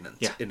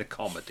pregnant in a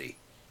comedy.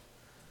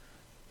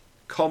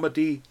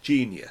 Comedy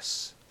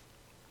genius.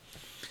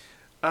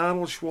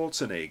 Arnold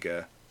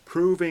Schwarzenegger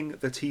proving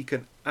that he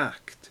can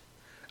act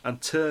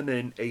and turn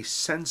in a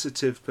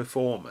sensitive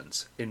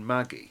performance in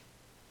Maggie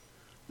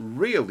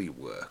really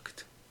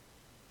worked.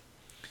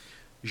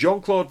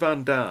 Jean-Claude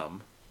Van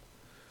Damme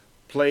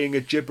playing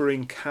a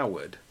gibbering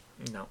coward.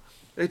 No.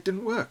 It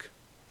didn't work.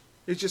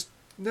 It just,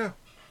 no.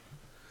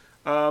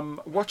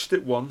 Watched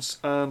it once,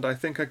 and I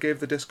think I gave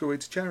the disc away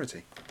to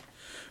charity.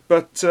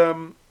 But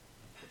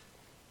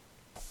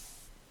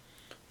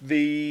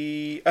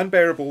the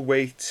unbearable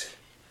weight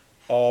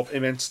of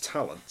immense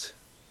talent,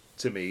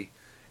 to me,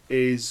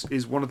 is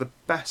one of the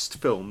best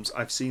films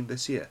I've seen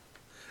this year.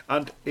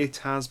 And it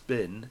has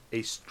been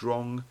a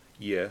strong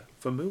year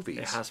for movies.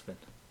 It has been.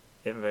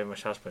 It very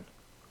much has been.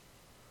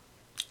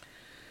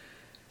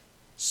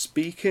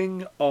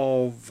 Speaking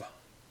of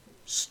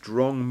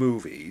strong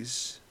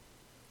movies,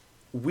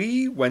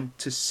 we went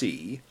to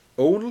see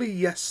only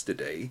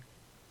yesterday.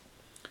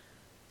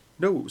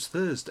 No, it was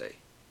Thursday,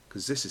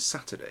 because this is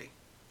Saturday.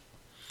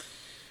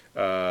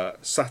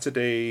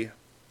 Saturday,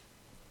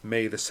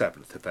 May the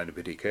 7th, if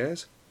anybody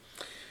cares.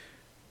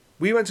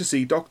 We went to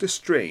see Doctor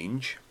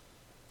Strange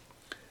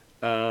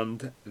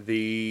and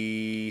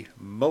the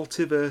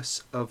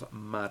Multiverse of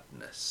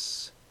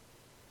Madness.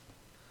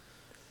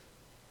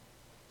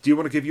 Do you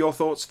want to give your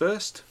thoughts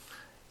first?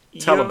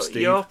 Tell them,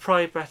 Steve. You're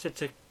probably better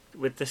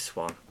with this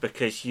one,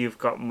 because you've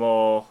got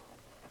more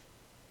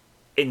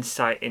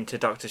insight into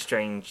Doctor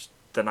Strange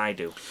than I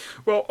do.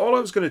 Well, all I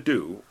was going to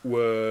do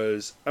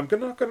was...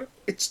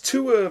 It's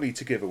too early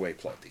to give away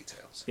plot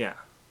details. Yeah.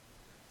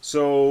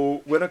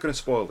 So, we're not going to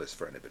spoil this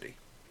for anybody.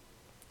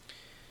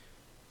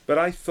 But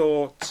I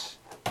thought...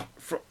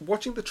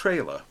 watching the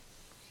trailer,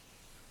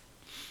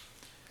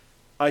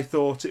 I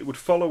thought it would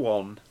follow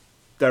on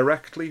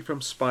directly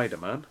from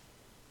Spider-Man,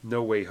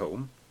 No Way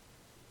Home.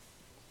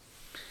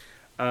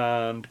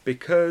 And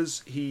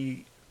because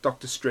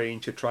Doctor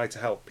Strange had tried to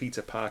help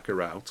Peter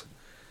Parker out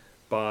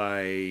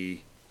by...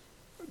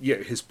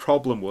 his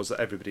problem was that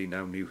everybody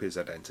now knew his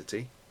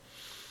identity.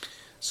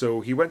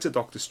 So he went to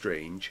Doctor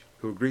Strange,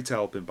 who agreed to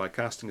help him by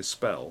casting a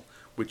spell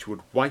which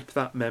would wipe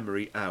that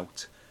memory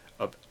out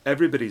of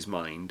everybody's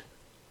mind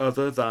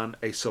other than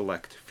a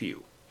select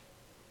few.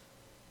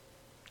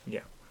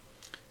 Yeah.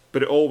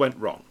 But it all went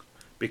wrong,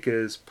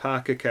 because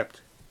Parker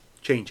kept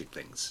changing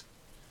things.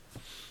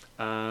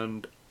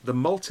 And the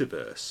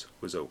multiverse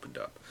was opened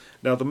up.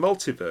 Now, the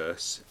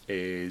multiverse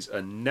is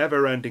a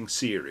never-ending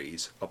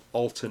series of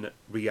alternate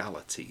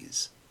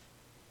realities.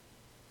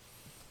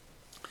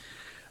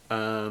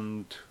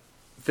 And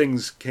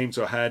things came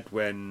to a head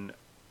when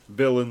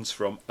villains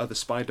from other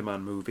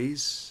Spider-Man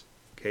movies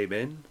came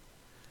in.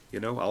 You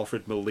know,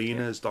 Alfred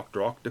Molina as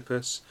Dr.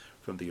 Octopus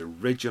from the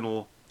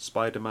original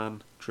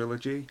Spider-Man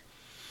trilogy.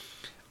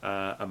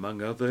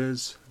 Among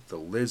others, the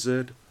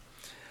Lizard.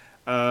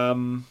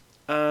 And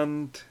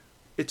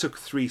it took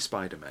 3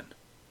 Spider-Men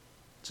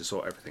to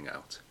sort everything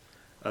out.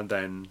 And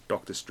then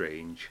Doctor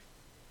Strange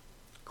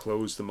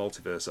closed the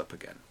multiverse up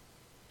again.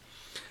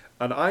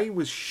 And I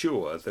was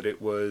sure that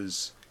it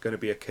was going to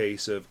be a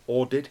case of,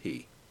 or did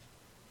he?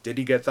 Did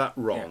he get that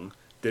wrong? Yeah.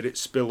 Did it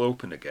spill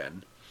open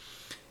again?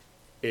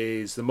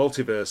 Is the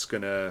multiverse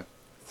going to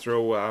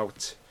throw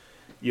out,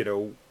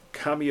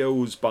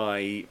 cameos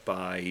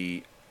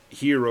by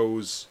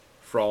heroes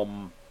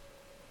from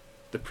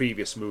the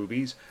previous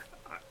movies?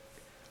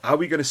 Are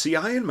we going to see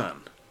Iron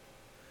Man?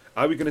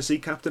 Are we going to see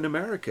Captain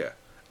America?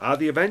 Are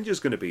the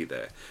Avengers going to be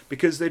there?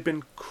 Because they've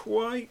been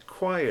quite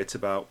quiet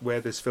about where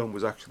this film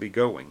was actually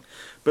going.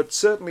 But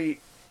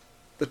certainly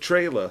the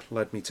trailer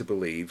led me to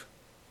believe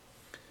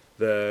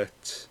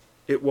that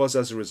it was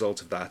as a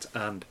result of that.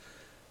 And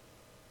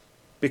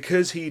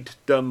because he'd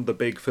done the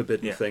big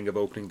forbidden thing of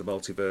opening the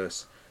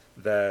multiverse,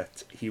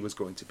 that he was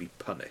going to be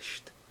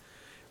punished.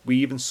 We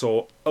even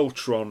saw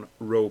Ultron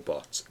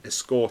robots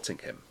escorting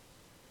him,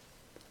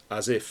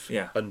 as if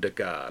under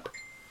guard.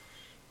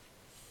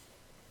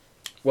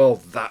 Well,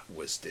 that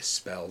was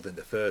dispelled in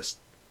the first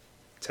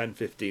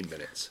 10-15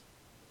 minutes.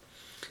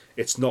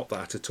 It's not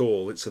that at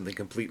all, it's something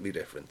completely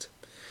different.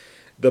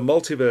 The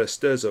multiverse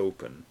does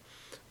open,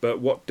 but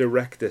what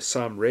director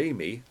Sam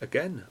Raimi,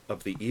 again,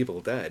 of The Evil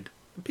Dead,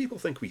 and people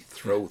think we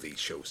throw these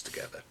shows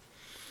together,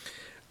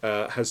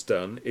 has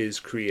done is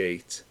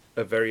create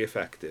a very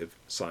effective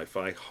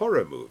sci-fi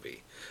horror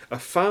movie. A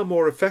far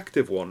more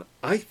effective one,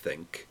 I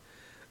think,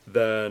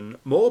 than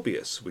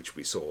Morbius, which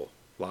we saw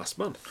last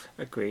month.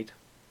 Agreed.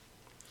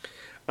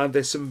 And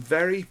there's some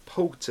very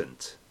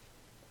potent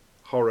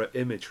horror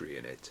imagery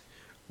in it,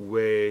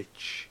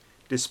 which,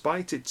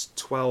 despite its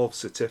 12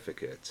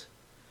 certificate,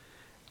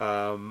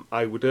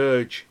 I would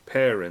urge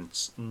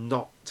parents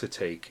not to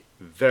take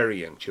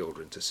very young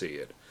children to see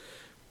it,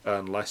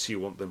 unless you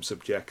want them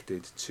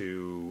subjected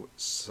to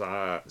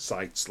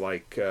sites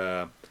like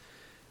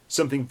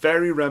something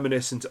very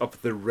reminiscent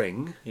of The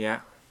Ring.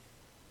 Yeah.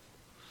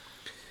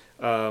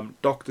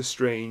 Doctor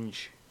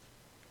Strange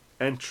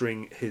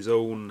entering his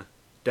own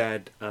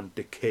dead and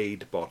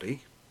decayed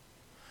body.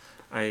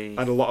 And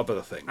a lot of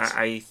other things.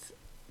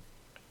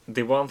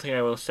 The one thing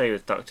I will say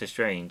with Doctor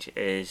Strange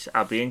is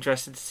I'll be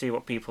interested to see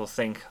what people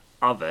think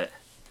of it.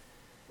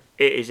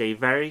 It is a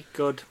very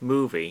good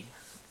movie,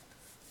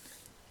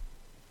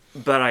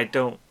 but I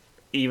don't,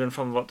 even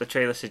from what the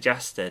trailer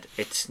suggested,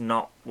 it's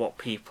not what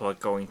people are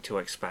going to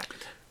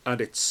expect. And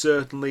it's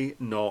certainly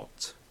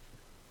not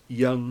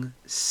young,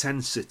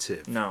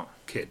 sensitive,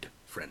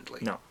 kid-friendly.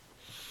 No.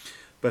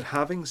 But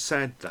having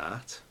said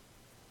that,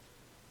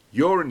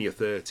 you're in your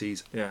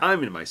 30s, yeah.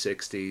 I'm in my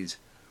 60s,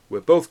 we're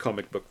both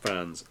comic book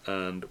fans,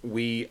 and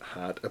we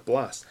had a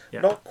blast.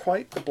 Yeah. Not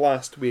quite the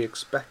blast we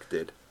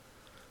expected,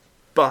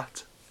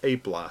 but a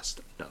blast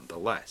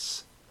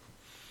nonetheless.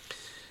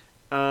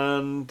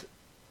 And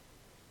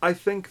I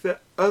think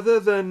that other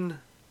than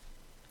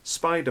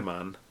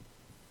Spider-Man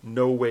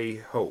No Way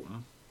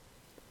Home,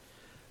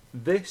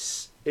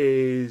 this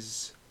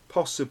is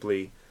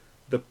possibly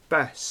the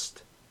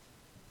best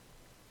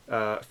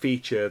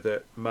feature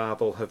that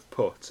Marvel have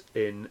put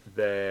in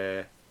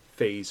their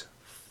Phase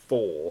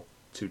 4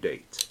 to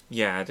date.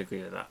 Yeah, I'd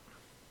agree with that.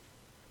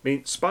 I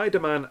mean,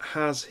 Spider-Man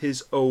has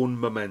his own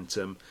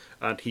momentum,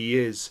 and he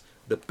is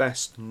the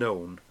best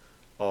known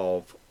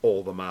of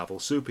all the Marvel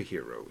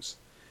superheroes.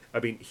 I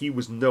mean, he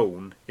was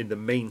known in the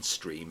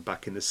mainstream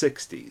back in the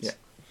 60s.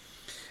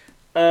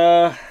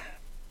 Yeah.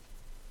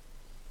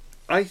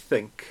 I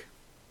think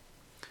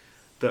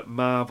that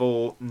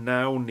Marvel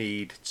now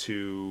need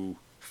to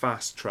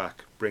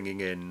fast-track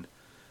bringing in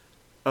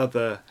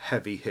other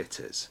heavy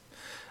hitters.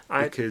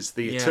 Because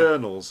the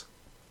Eternals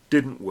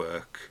didn't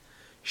work.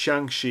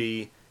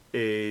 Shang-Chi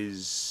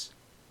he's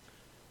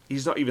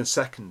not even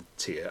second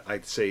tier.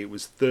 I'd say it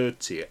was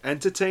third tier.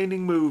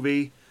 Entertaining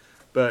movie,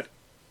 but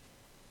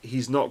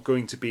he's not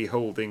going to be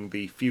holding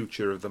the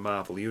future of the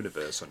Marvel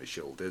Universe on his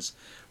shoulders.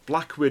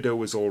 Black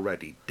Widow is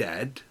already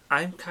dead.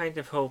 I'm kind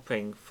of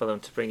hoping for them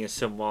to bring in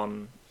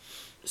some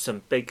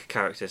big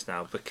characters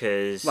now,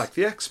 because... Like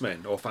the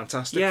X-Men or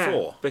Fantastic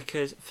Four.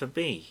 Because for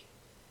me...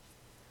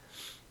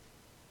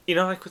 You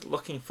know, like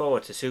looking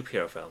forward to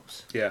superhero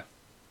films. Yeah.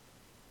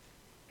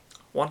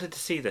 Wanted to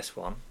see this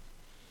one,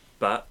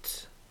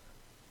 but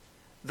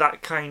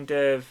that kind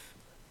of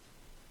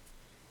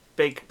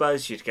big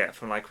buzz you'd get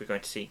from, like, we're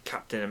going to see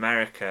Captain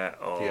America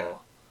or,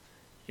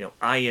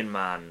 Iron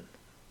Man,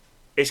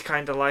 is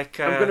kind of like...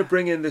 I'm going to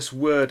bring in this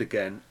word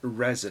again,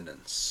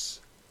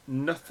 resonance.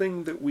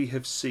 Nothing that we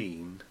have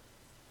seen,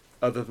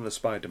 other than the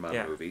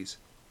Spider-Man movies,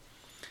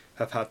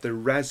 have had the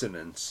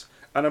resonance.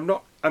 And I'm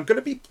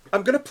going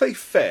to play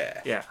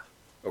fair. Yeah.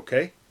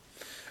 Okay?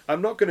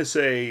 I'm not going to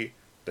say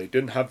they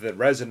didn't have the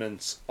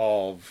resonance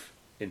of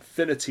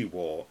Infinity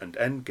War and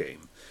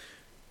Endgame,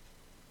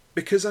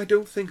 because I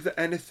don't think that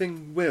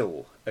anything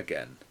will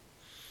again.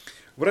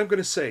 What I'm going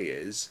to say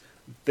is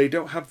they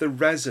don't have the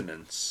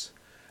resonance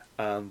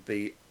and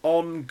the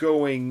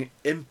ongoing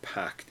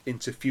impact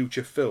into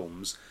future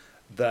films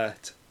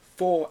that,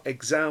 for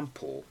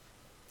example,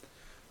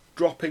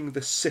 dropping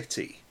the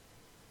city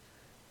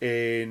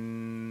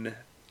in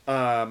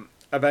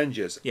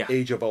Avengers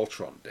Age of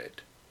Ultron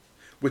did,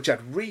 which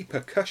had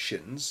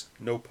repercussions,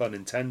 no pun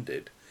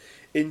intended,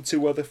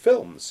 into other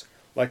films,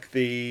 like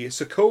the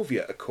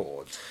Sokovia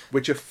Accords,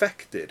 which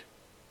affected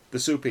the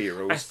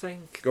superheroes I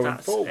think going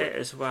that's forward. It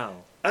as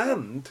well.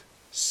 And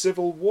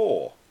Civil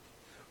War,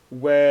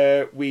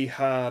 where we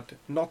had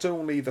not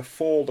only the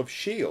fall of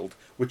S.H.I.E.L.D.,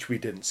 which we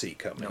didn't see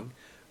coming,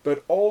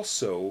 but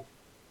also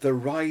the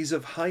rise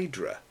of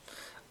Hydra.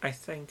 I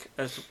think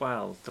as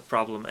well the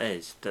problem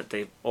is that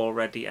they've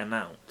already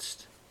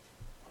announced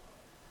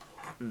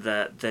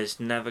that there's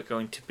never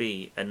going to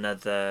be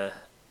another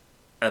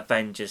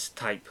Avengers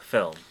type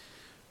film.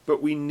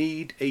 But we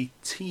need a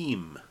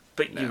team.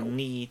 But now. You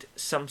need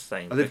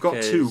something. And they've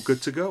got two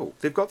good to go.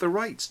 They've got the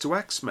rights to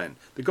X-Men.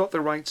 They've got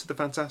the rights to the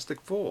Fantastic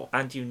Four.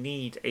 And you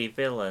need a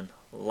villain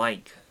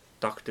like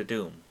Doctor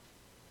Doom.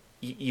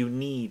 You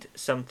need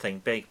something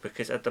big,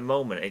 because at the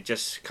moment it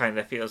just kind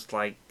of feels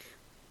like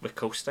we're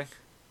coasting.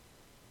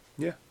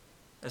 Yeah.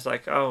 It's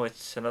like, oh,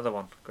 it's another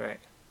one. Great.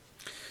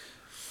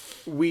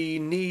 We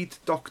need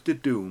Doctor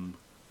Doom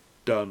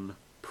done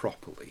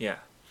properly. Yeah.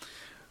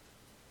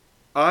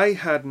 I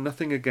had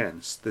nothing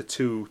against the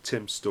two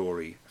Tim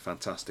Story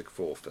Fantastic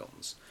Four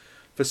films.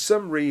 For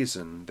some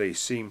reason, they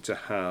seem to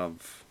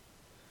have,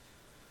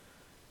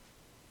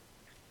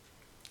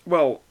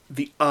 well,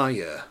 the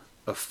ire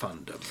of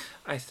fandom.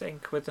 I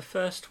think with the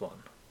first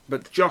one.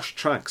 But Josh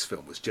Trank's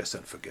film was just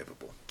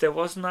unforgivable. There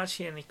wasn't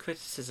actually any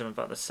criticism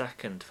about the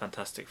second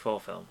Fantastic Four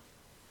film,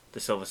 the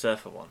Silver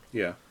Surfer one.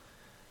 Yeah.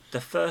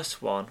 The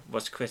first one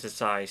was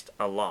criticised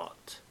a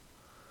lot.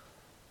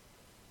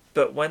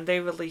 But when they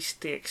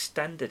released the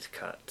extended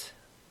cut,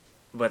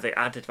 where they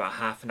added about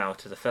half an hour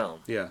to the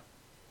film, yeah,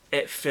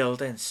 it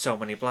filled in so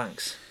many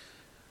blanks.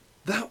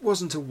 That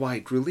wasn't a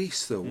wide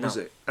release, though, was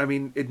it? I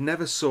mean, it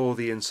never saw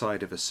the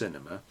inside of a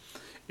cinema.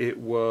 It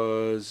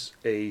was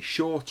a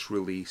short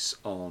release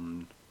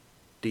on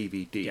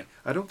DVD. Yeah.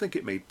 I don't think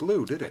it made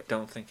blue, did it? I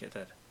don't think it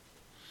did.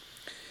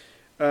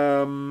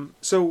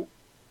 So,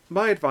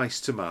 my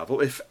advice to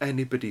Marvel, if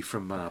anybody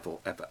from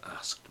Marvel ever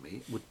asked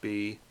me, would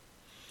be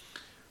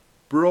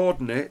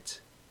broaden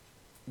it.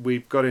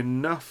 We've got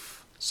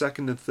enough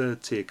second and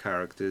third tier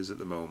characters at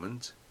the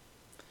moment.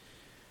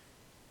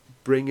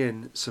 Bring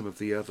in some of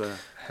the other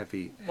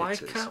heavy hitters. Why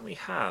can't we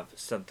have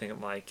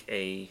something like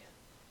a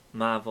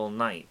Marvel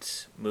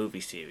Knights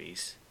movie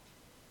series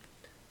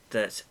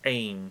that's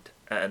aimed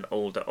at an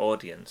older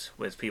audience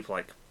with people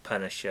like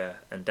Punisher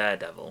and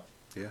Daredevil?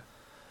 Yeah.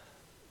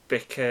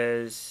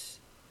 Because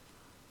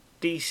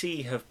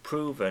DC have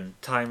proven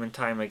time and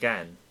time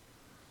again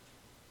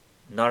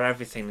not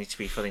everything needs to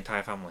be for the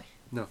entire family.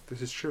 No,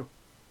 this is true.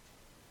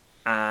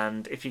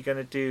 And if you're going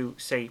to do,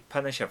 say,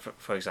 Punisher,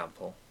 for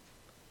example,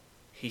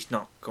 he's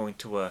not going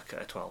to work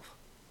at a 12.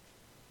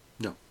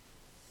 No.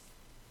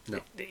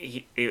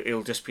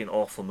 It'll just be an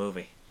awful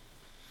movie.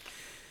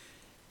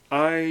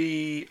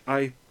 I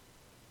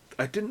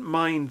didn't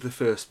mind the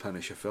first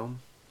Punisher film.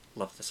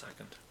 Love the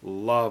second.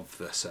 Love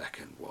the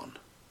second one.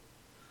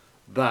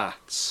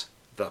 That's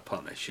the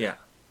Punisher. Yeah.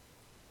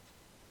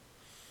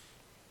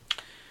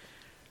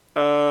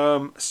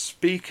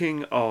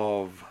 Speaking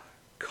of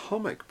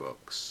comic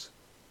books,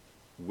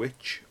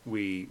 which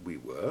we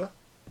were,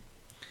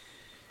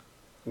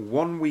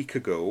 1 week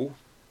ago,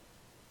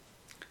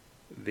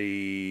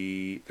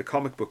 the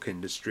comic book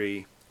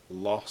industry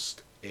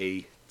lost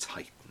a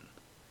titan,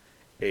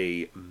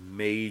 a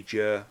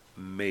major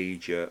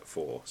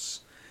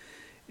force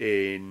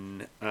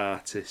in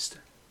artist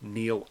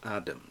Neal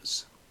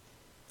Adams,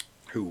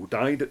 who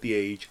died at the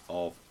age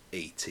of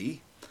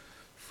 80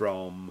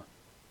 from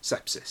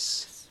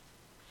sepsis.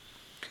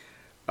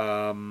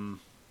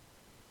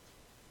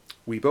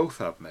 We both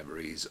have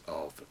memories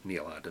of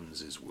Neal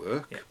Adams'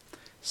 work. Yeah.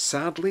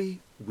 Sadly,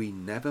 we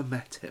never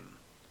met him.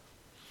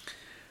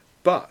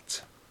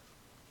 But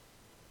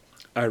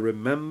I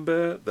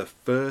remember the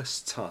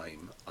first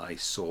time I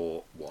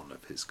saw one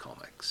of his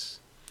comics.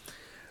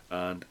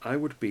 And I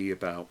would be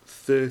about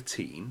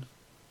 13.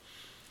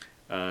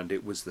 And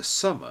it was the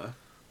summer.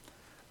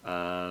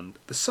 And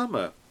the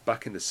summer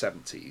back in the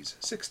 60s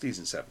and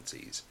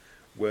 70s,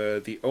 were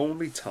the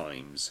only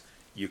times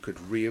you could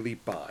really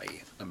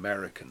buy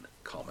American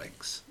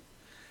comics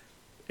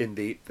in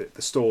the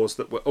stores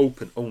that were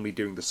open only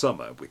during the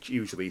summer, which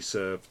usually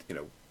served,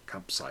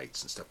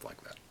 campsites and stuff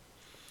like that.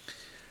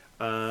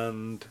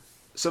 And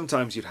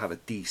sometimes you'd have a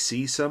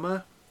DC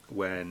summer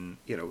when,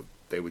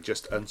 they were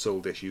just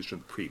unsold issues from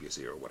the previous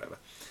year or whatever.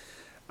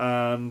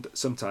 And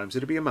sometimes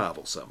it'd be a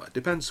Marvel summer.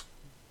 Depends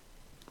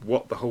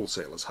what the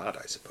wholesalers had,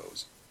 I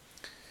suppose.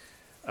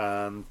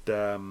 And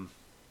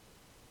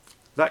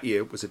that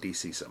year was a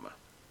DC summer.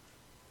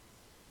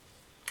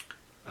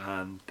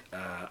 And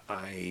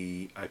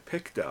I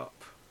picked up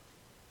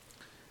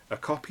a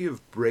copy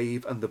of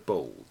Brave and the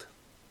Bold,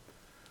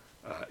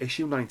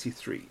 issue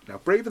 93. Now,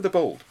 Brave and the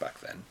Bold back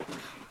then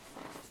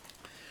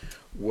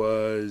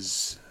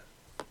was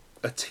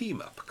a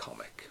team-up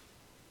comic,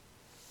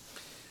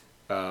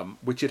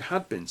 which it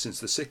had been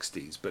since the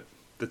 60s, but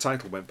the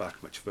title went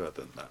back much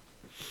further than that.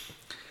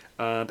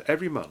 And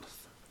every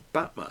month,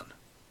 Batman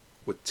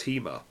would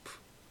team up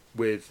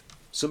with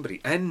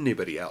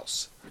anybody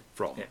else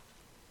from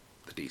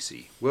the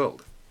DC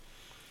world.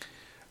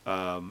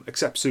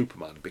 Except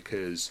Superman,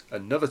 because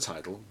another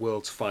title,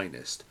 World's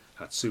Finest,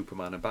 had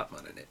Superman and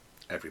Batman in it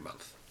every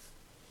month.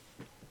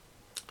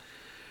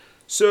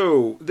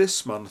 So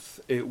this month,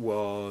 it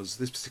was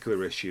this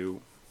particular issue,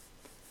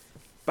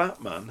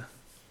 Batman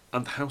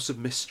and the House of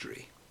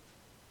Mystery.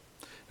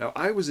 Now,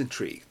 I was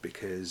intrigued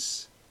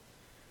because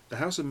the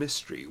House of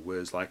Mystery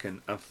was like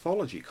an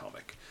anthology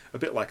comic, a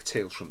bit like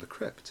Tales from the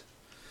Crypt,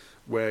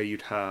 where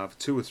you'd have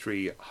 2 or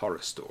 3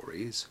 horror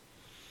stories,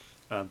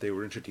 and they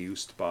were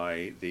introduced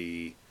by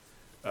the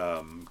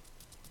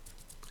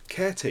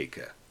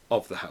caretaker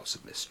of the House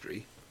of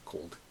Mystery,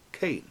 called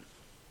Kane.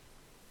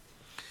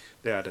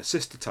 They had a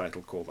sister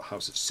title called The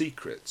House of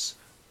Secrets,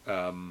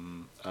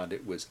 and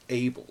it was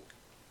Abel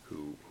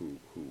who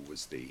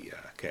was the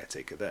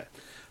caretaker there.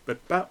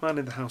 But Batman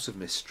in the House of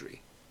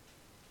Mystery,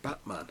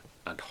 Batman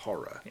and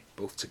horror,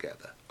 both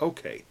together.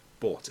 Okay,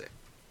 bought it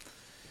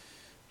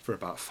for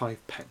about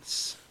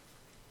 5p.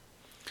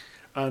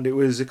 And it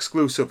was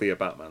exclusively a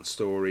Batman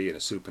story in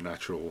a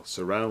supernatural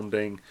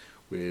surrounding,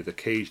 with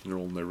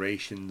occasional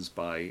narrations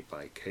by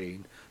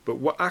Kane. But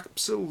what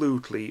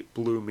absolutely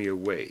blew me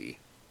away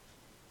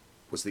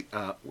was the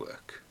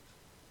artwork.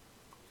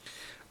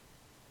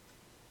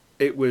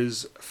 It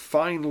was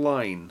fine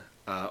line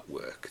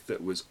artwork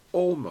that was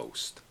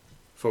almost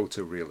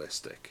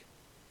photorealistic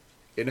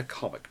in a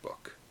comic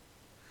book.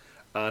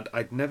 And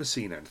I'd never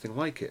seen anything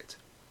like it.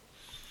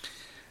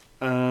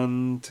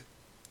 And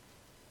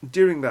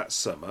during that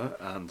summer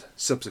and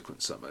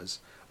subsequent summers,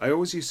 I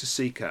always used to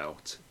seek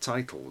out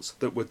titles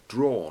that were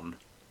drawn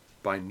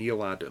by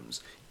Neal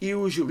Adams,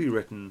 usually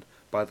written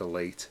by the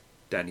late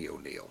Denny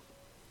O'Neil.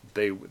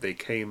 They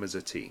came as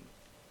a team.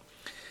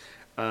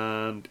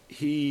 And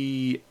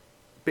he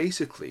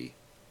basically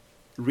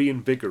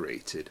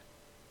reinvigorated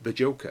the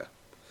Joker.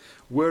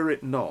 Were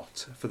it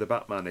not for the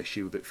Batman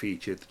issue that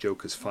featured the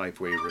Joker's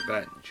five-way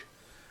revenge,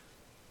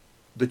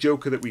 the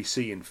Joker that we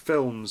see in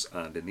films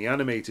and in the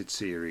animated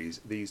series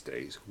these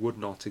days would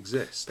not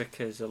exist.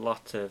 Because a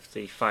lot of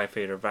the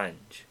five-way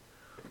revenge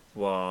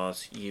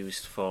was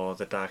used for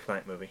the Dark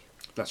Knight movie.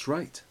 That's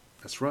right.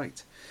 That's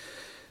right.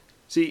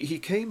 See, he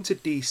came to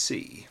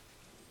DC,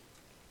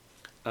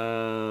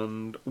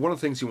 and one of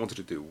the things he wanted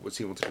to do was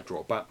he wanted to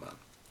draw Batman.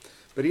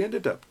 But he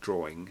ended up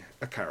drawing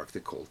a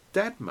character called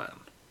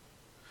Deadman,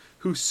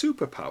 whose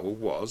superpower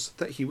was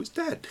that he was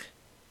dead.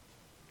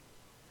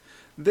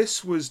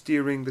 This was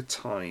during the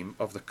time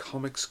of the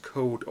Comics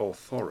Code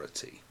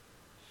Authority.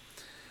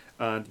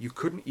 And you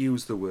couldn't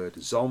use the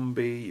word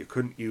zombie, you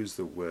couldn't use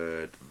the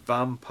word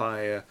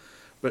vampire,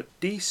 but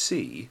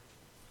DC,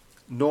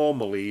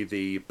 normally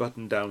the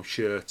button-down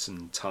shirts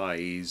and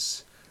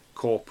ties,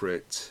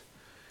 corporate,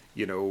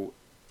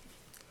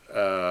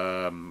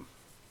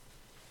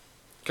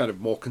 kind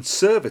of more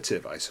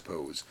conservative, I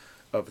suppose,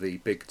 of the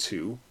big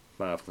two,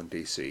 Marvel and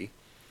DC,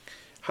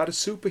 had a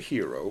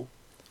superhero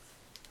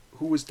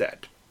who was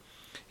dead.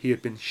 He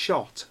had been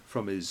shot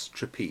from his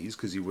trapeze,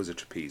 because he was a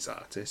trapeze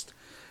artist,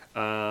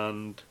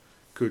 and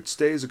could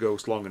stay as a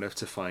ghost long enough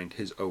to find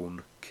his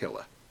own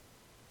killer.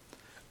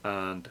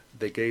 And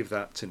they gave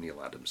that to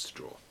Neal Adams to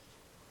draw.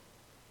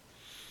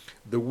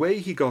 The way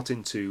he got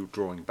into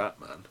drawing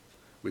Batman,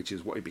 which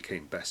is what he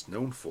became best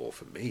known for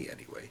me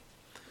anyway,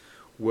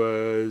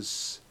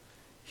 was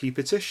he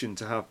petitioned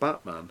to have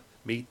Batman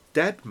meet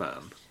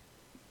Deadman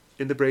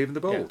in The Brave and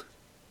the Bold.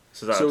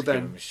 Yeah. So then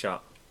gave him a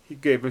shot. He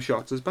gave him a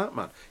shot as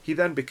Batman. He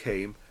then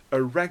became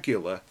a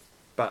regular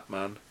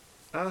Batman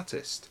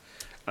artist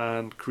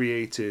and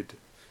created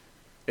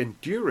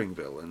enduring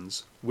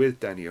villains with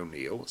Denny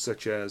O'Neil,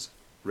 such as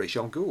Ra's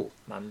al Ghul.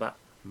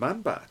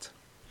 Man-Bat.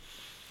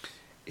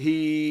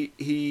 He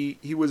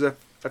was a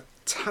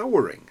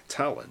towering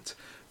talent,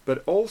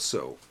 but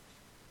also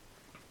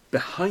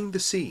behind the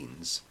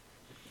scenes,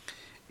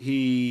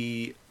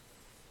 he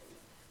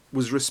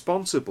was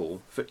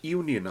responsible for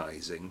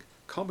unionizing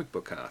comic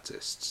book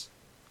artists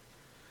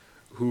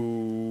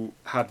who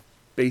had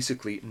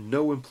basically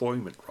no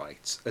employment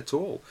rights at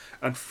all,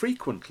 and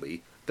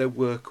frequently their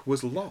work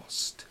was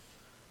lost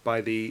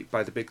by the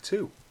big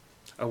two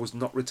and was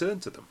not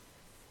returned to them.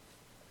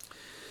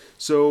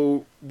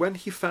 So when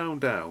he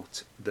found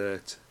out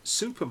that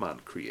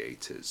Superman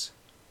creators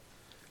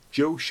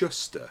Joe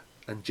Shuster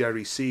and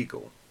Jerry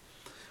Siegel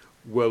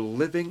were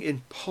living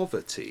in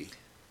poverty,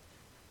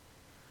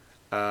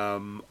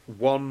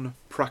 one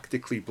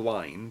practically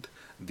blind,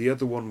 the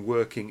other one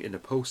working in a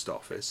post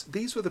office.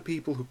 These were the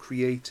people who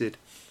created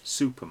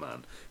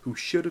Superman, who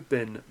should have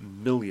been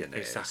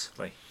millionaires.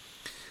 Exactly.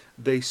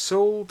 They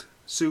sold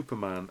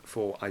Superman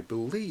for, I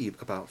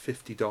believe, about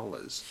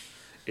 $50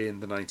 in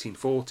the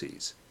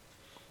 1940s.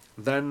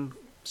 Then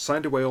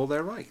signed away all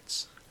their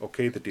rights.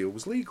 Okay, the deal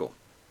was legal.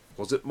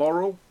 Was it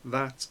moral?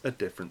 That's a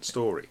different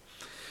story.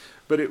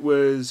 But it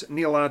was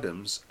Neal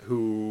Adams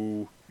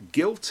who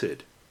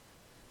guilted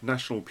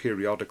National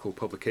Periodical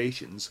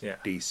Publications,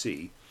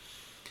 DC,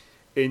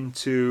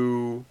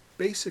 into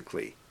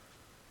basically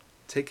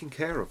taking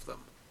care of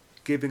them,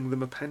 giving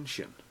them a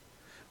pension,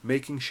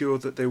 making sure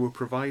that they were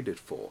provided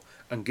for,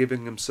 and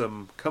giving them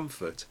some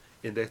comfort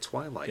in their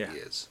twilight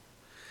years.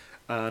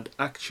 And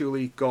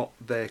actually got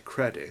their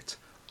credit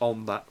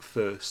on that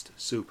first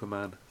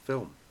Superman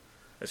film.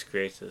 As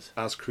creators.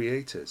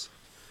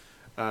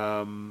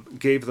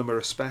 Gave them a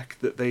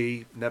respect that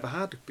they never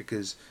had,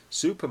 because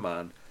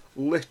Superman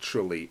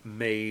literally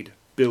made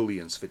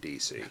billions for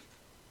DC.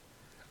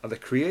 And the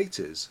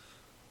creators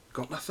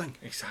got nothing.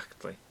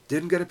 Exactly.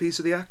 Didn't get a piece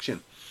of the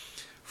action.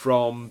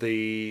 From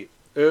the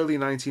early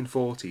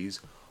 1940s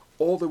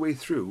all the way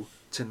through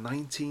to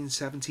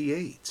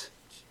 1978.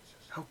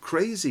 How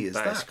crazy is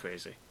that? That is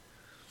crazy.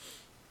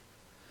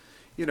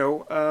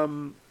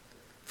 From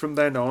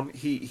then on,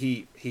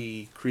 he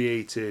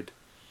created...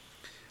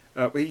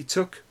 he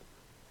took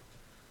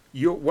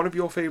one of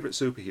your favourite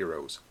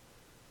superheroes,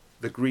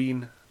 the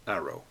Green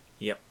Arrow.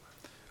 Yep.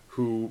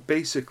 Who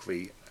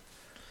basically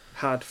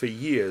had for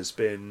years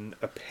been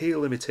a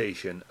pale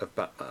imitation of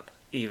Batman.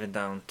 Even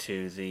down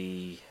to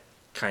the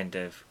kind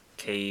of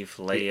cave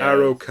layout. The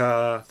arrow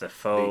car. The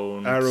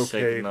phone, the arrow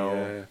signal.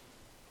 Cave,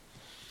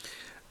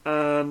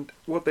 yeah. And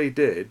what they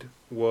did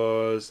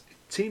was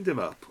teamed him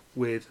up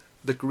with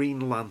the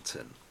Green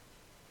Lantern.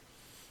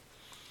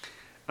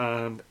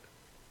 And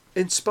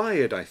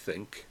inspired, I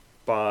think,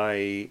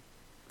 by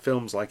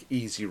films like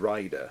Easy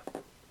Rider.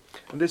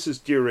 And this is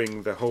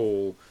during the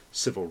whole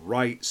civil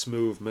rights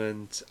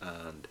movement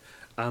and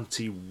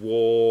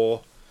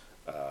anti-war,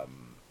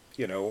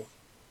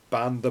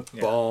 ban the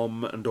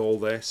bomb and all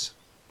this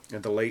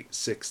in the late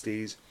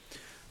 60s.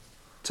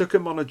 Took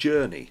him on a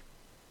journey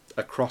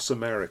across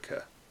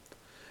America.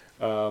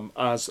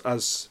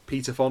 As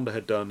Peter Fonda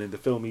had done in the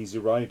film Easy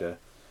Rider,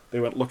 they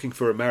went looking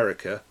for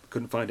America,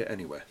 couldn't find it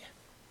anywhere.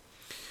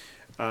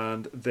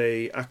 And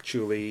they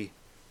actually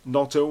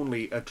not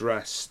only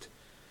addressed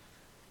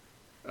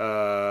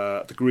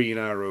the Green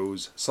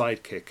Arrow's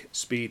sidekick,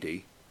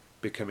 Speedy,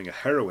 becoming a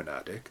heroin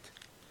addict,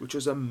 which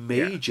was a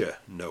major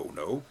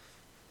no-no,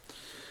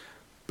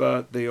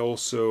 but they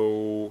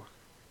also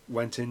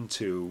went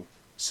into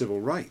civil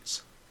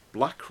rights,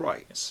 black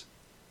rights,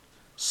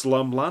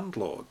 slum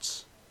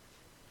landlords,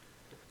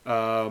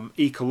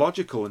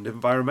 ecological and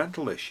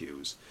environmental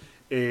issues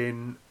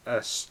in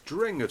a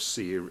string of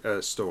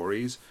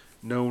stories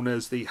known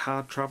as the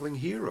Hard Travelling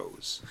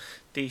Heroes.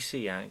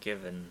 DC aren't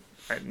given...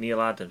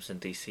 Neal Adams and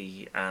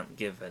DC aren't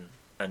given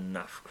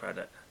enough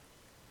credit.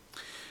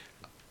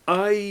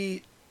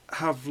 I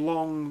have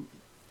long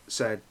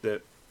said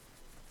that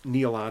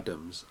Neal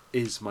Adams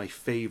is my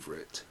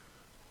favourite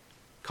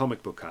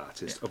comic book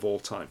artist of all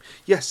time.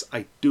 Yes,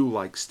 I do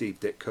like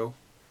Steve Ditko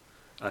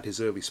and his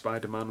early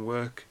Spider-Man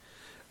work.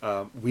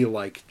 We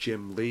like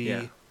Jim Lee.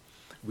 Yeah.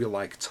 We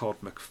like Todd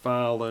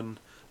McFarlane.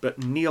 But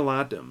Neal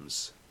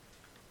Adams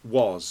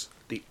was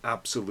the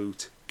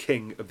absolute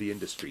king of the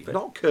industry.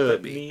 Not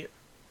Kirby.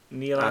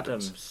 Neal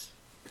Adams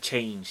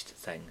changed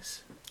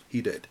things.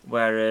 He did.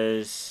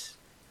 Whereas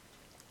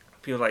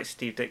people like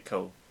Steve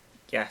Ditko,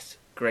 yes,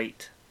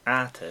 great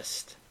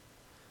artist,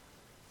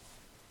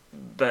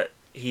 but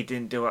he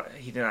didn't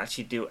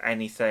actually do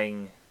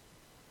anything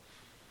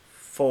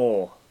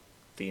for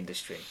the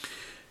industry.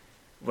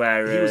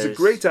 Whereas he was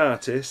a great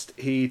artist.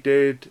 He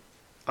did,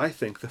 I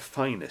think, the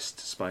finest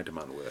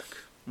Spider-Man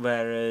work.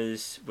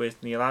 Whereas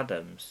with Neal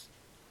Adams,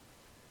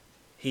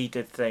 he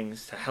did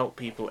things to help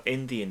people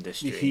in the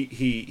industry.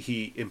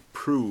 He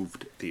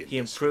improved the industry. He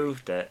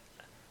improved it,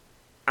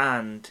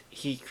 and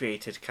he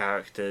created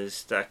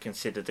characters that are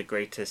considered the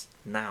greatest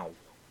now,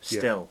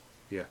 still.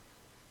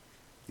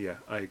 Yeah,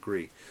 I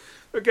agree.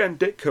 Again,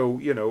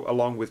 Ditko,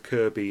 along with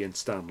Kirby and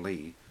Stan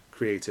Lee,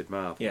 created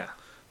Marvel. Yeah.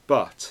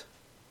 But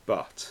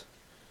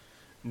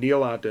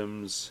Neal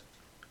Adams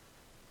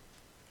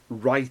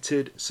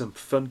righted some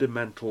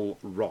fundamental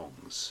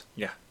wrongs.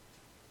 Yeah.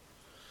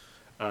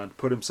 And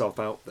put himself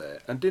out there.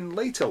 And in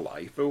later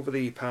life, over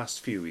the past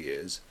few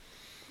years,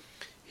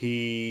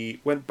 he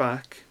went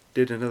back,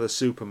 did another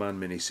Superman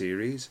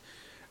miniseries.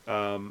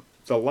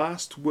 The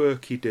last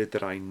work he did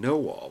that I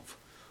know of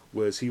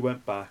was he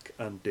went back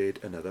and did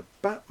another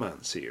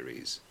Batman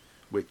series,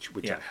 which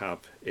I have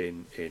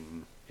in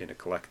a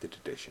collected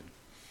edition.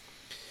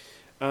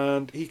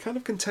 And he kind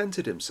of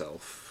contented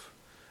himself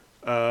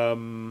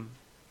doing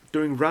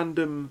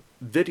random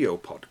video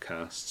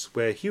podcasts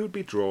where he would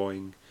be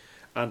drawing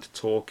and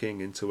talking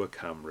into a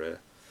camera,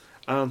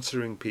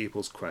 answering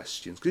people's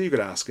questions, because you could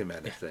ask him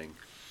anything.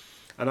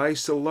 And I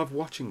still love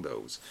watching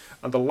those.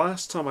 And the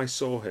last time I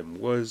saw him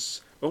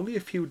was only a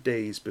few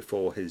days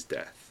before his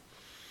death.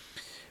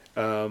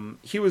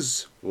 He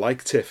was,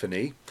 like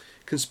Tiffany,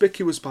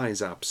 conspicuous by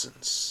his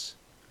absence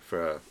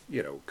for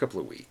a couple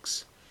of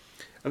weeks.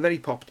 And then he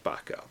popped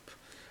back up.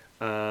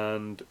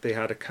 And they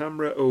had a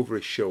camera over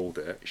his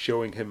shoulder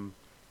showing him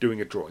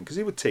doing a drawing, because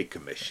he would take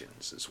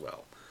commissions as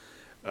well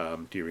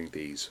during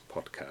these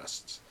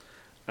podcasts.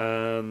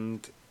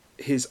 And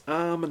his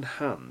arm and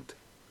hand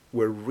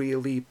were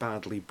really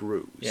badly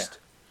bruised. Yeah.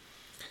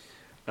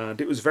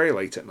 And it was very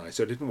late at night,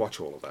 so I didn't watch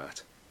all of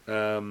that.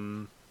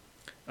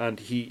 And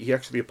he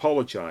actually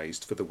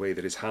apologised for the way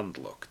that his hand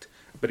looked,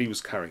 but he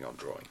was carrying on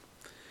drawing.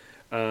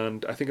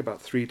 And I think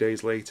about 3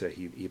 days later,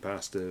 he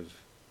passed of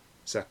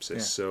sepsis. Yeah.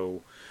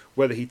 So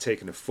whether he'd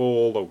taken a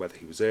fall or whether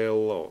he was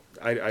ill, or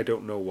I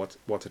don't know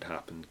what had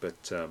happened,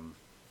 but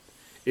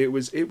it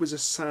was a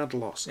sad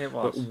loss. It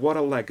was. But what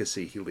a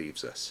legacy he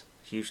leaves us.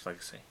 Huge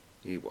legacy.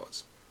 He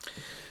was.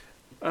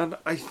 And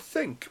I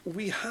think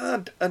we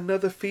had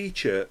another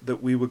feature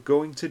that we were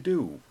going to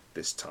do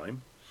this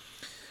time.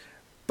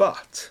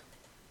 But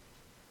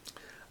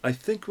I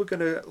think we're going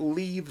to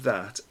leave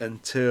that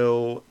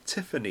until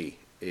Tiffany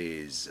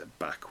is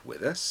back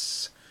with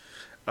us,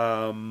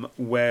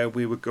 where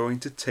we were going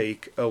to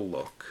take a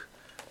look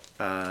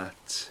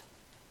at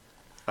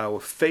our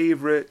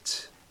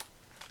favourite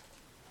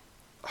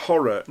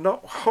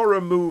not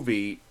horror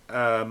movie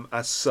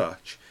as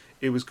such.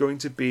 It was going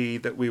to be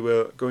that we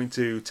were going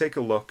to take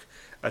a look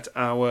at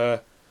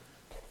our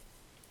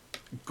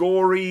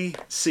gory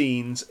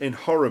scenes in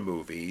horror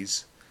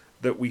movies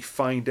that we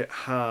find it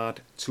hard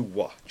to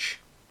watch.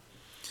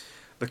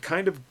 The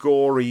kind of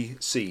gory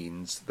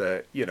scenes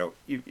that,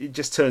 it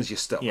just turns your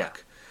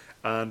stomach.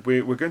 Yeah. And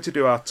we're going to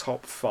do our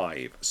top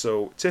 5.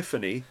 So,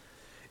 Tiffany,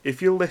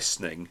 if you're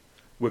listening,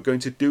 we're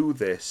going to do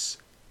this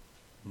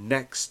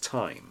next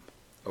time.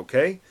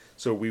 Okay?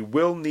 So we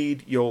will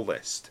need your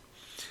list.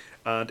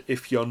 And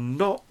if you're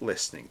not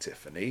listening,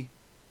 Tiffany,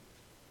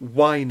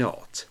 why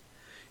not?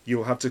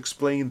 You'll have to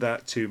explain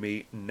that to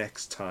me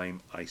next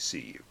time I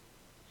see you.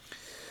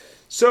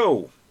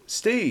 So,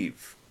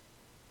 Steve,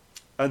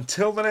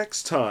 until the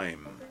next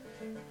time.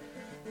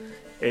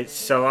 It's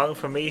so long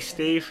for me,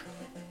 Steve.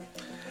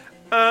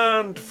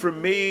 And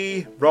from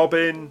me,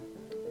 Robin,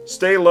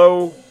 stay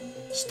low,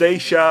 stay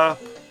sharp,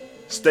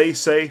 stay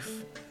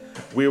safe.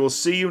 We will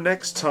see you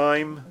next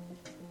time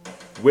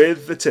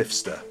with the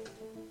Tiffster.